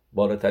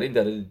بالاترین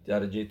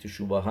درجه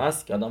تشووا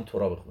هست که آدم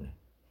تورا بخونه،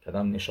 که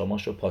آدم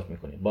نشاماشو پاک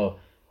میکنه با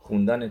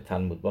خوندن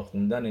تلمود، با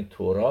خوندن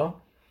تورا.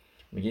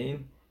 میگه این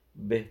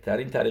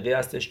بهترین طریقه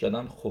هستش که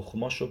آدم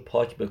خخماشو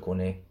پاک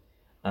بکنه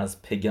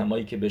از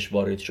پگمایی که بهش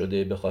وارد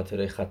شده به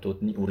خاطر خطوت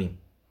نیوریم.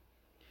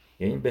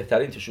 یعنی این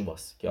بهترین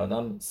تشوواست که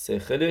آدم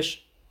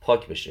سخلش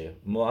پاک بشه،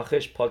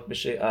 موخش پاک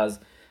بشه از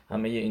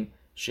همه این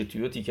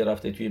شتیوتی که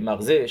رفته توی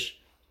مغزش.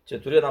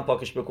 چطوری آدم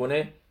پاکش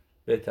بکنه؟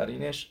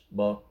 بهترینش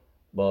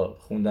با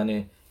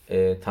خوندن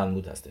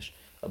تلمود هستش.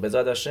 و به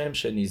ذات هشم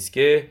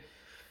شنیزکه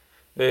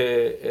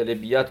به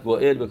البیت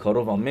گوئل به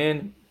کارو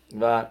وامن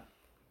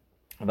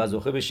و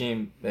زوخه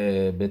بشیم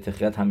به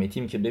تخیت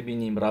همیتیم که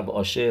ببینیم رب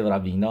آشه و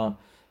ربینا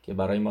که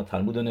برای ما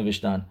تلمود رو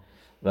نوشتن،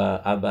 و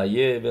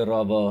ابایه و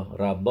راوا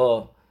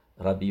ربا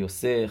ربی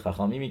یوسه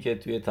خخامیمی که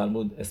توی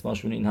تلمود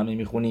اسمشون این همه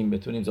میخونیم،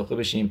 بتونیم زوخه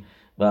بشیم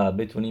و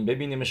بتونیم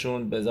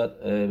ببینیمشون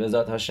به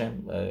ذات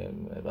هشم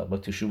و با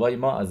تشوبای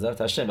ما از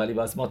ذات هشم. ولی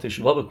بس ما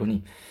تشوبا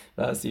بکنیم،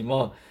 بس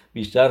ما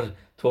بیشتر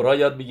تورا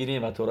یاد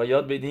بگیریم و تورا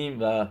یاد بدیم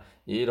و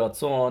یه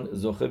راتسون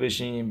زوخه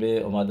بشیم به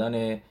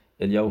اومدن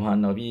الیاهو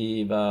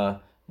حنابی و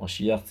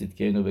ماشیخ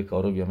صدکینو به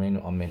کارو بیامین.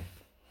 آمین.